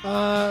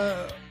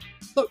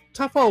 Look,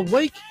 tough old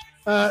week.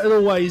 It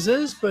always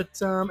is,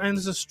 but and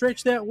it's a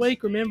stretched out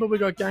week. Remember, we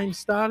got games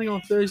starting on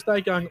Thursday,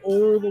 going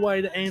all the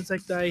way to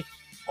Anzac Day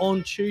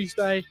on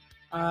Tuesday.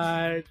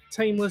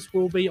 Team list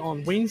will be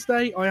on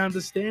Wednesday. I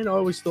understand. I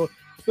always thought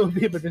it would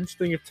be a bit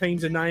interesting if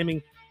teams are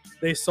naming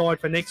their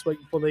side for next week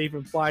before they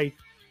even play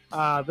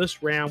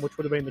this round, which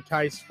would have been the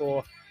case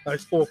for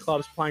those 4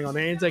 clubs playing on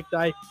Anzac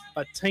Day.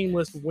 But team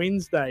list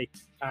Wednesday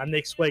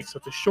next week, so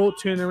it's a short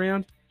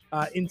turnaround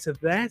into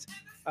that.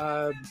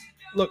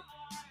 Look,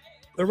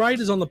 the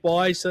Raiders on the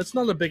bye, so it's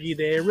not a biggie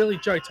there. Really,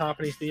 Joe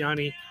Tarpany's the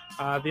only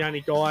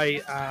guy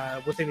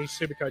with any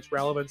Supercoach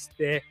relevance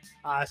there.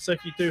 So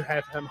if you do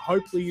have him,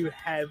 hopefully you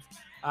have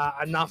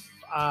enough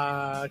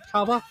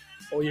cover,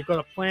 or you've got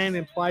a plan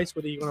in place,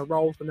 whether you're going to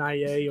roll with an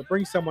AE or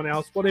bring someone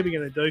else, whatever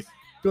you're going to do.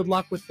 Good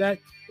luck with that.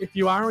 If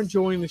you are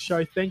enjoying the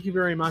show, thank you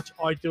very much.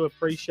 I do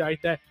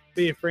appreciate that.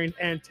 Be a friend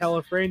and tell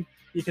a friend.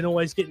 You can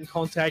always get in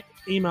contact.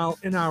 Email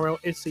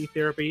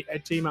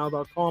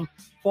nrlsctherapy@gmail.com.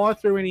 Fire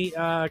through any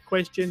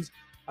questions,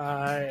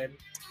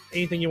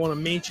 anything you want to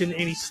mention,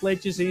 any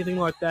sledges, anything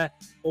like that.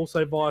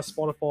 Also via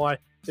Spotify,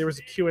 there is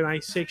a Q&A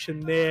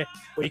section there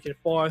where you can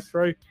fire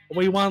through. A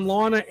wee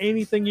one-liner,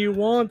 anything you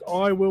want,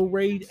 I will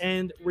read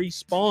and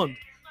respond.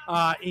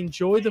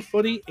 Enjoy the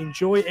footy,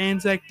 enjoy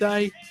Anzac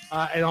Day,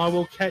 and I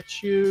will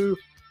catch you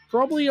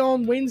probably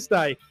on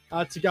Wednesday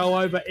to go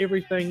over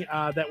everything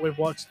that we've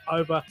watched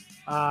over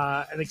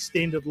an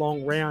extended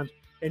long round.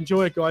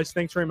 Enjoy it, guys.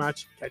 Thanks very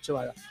much. Catch you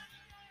later.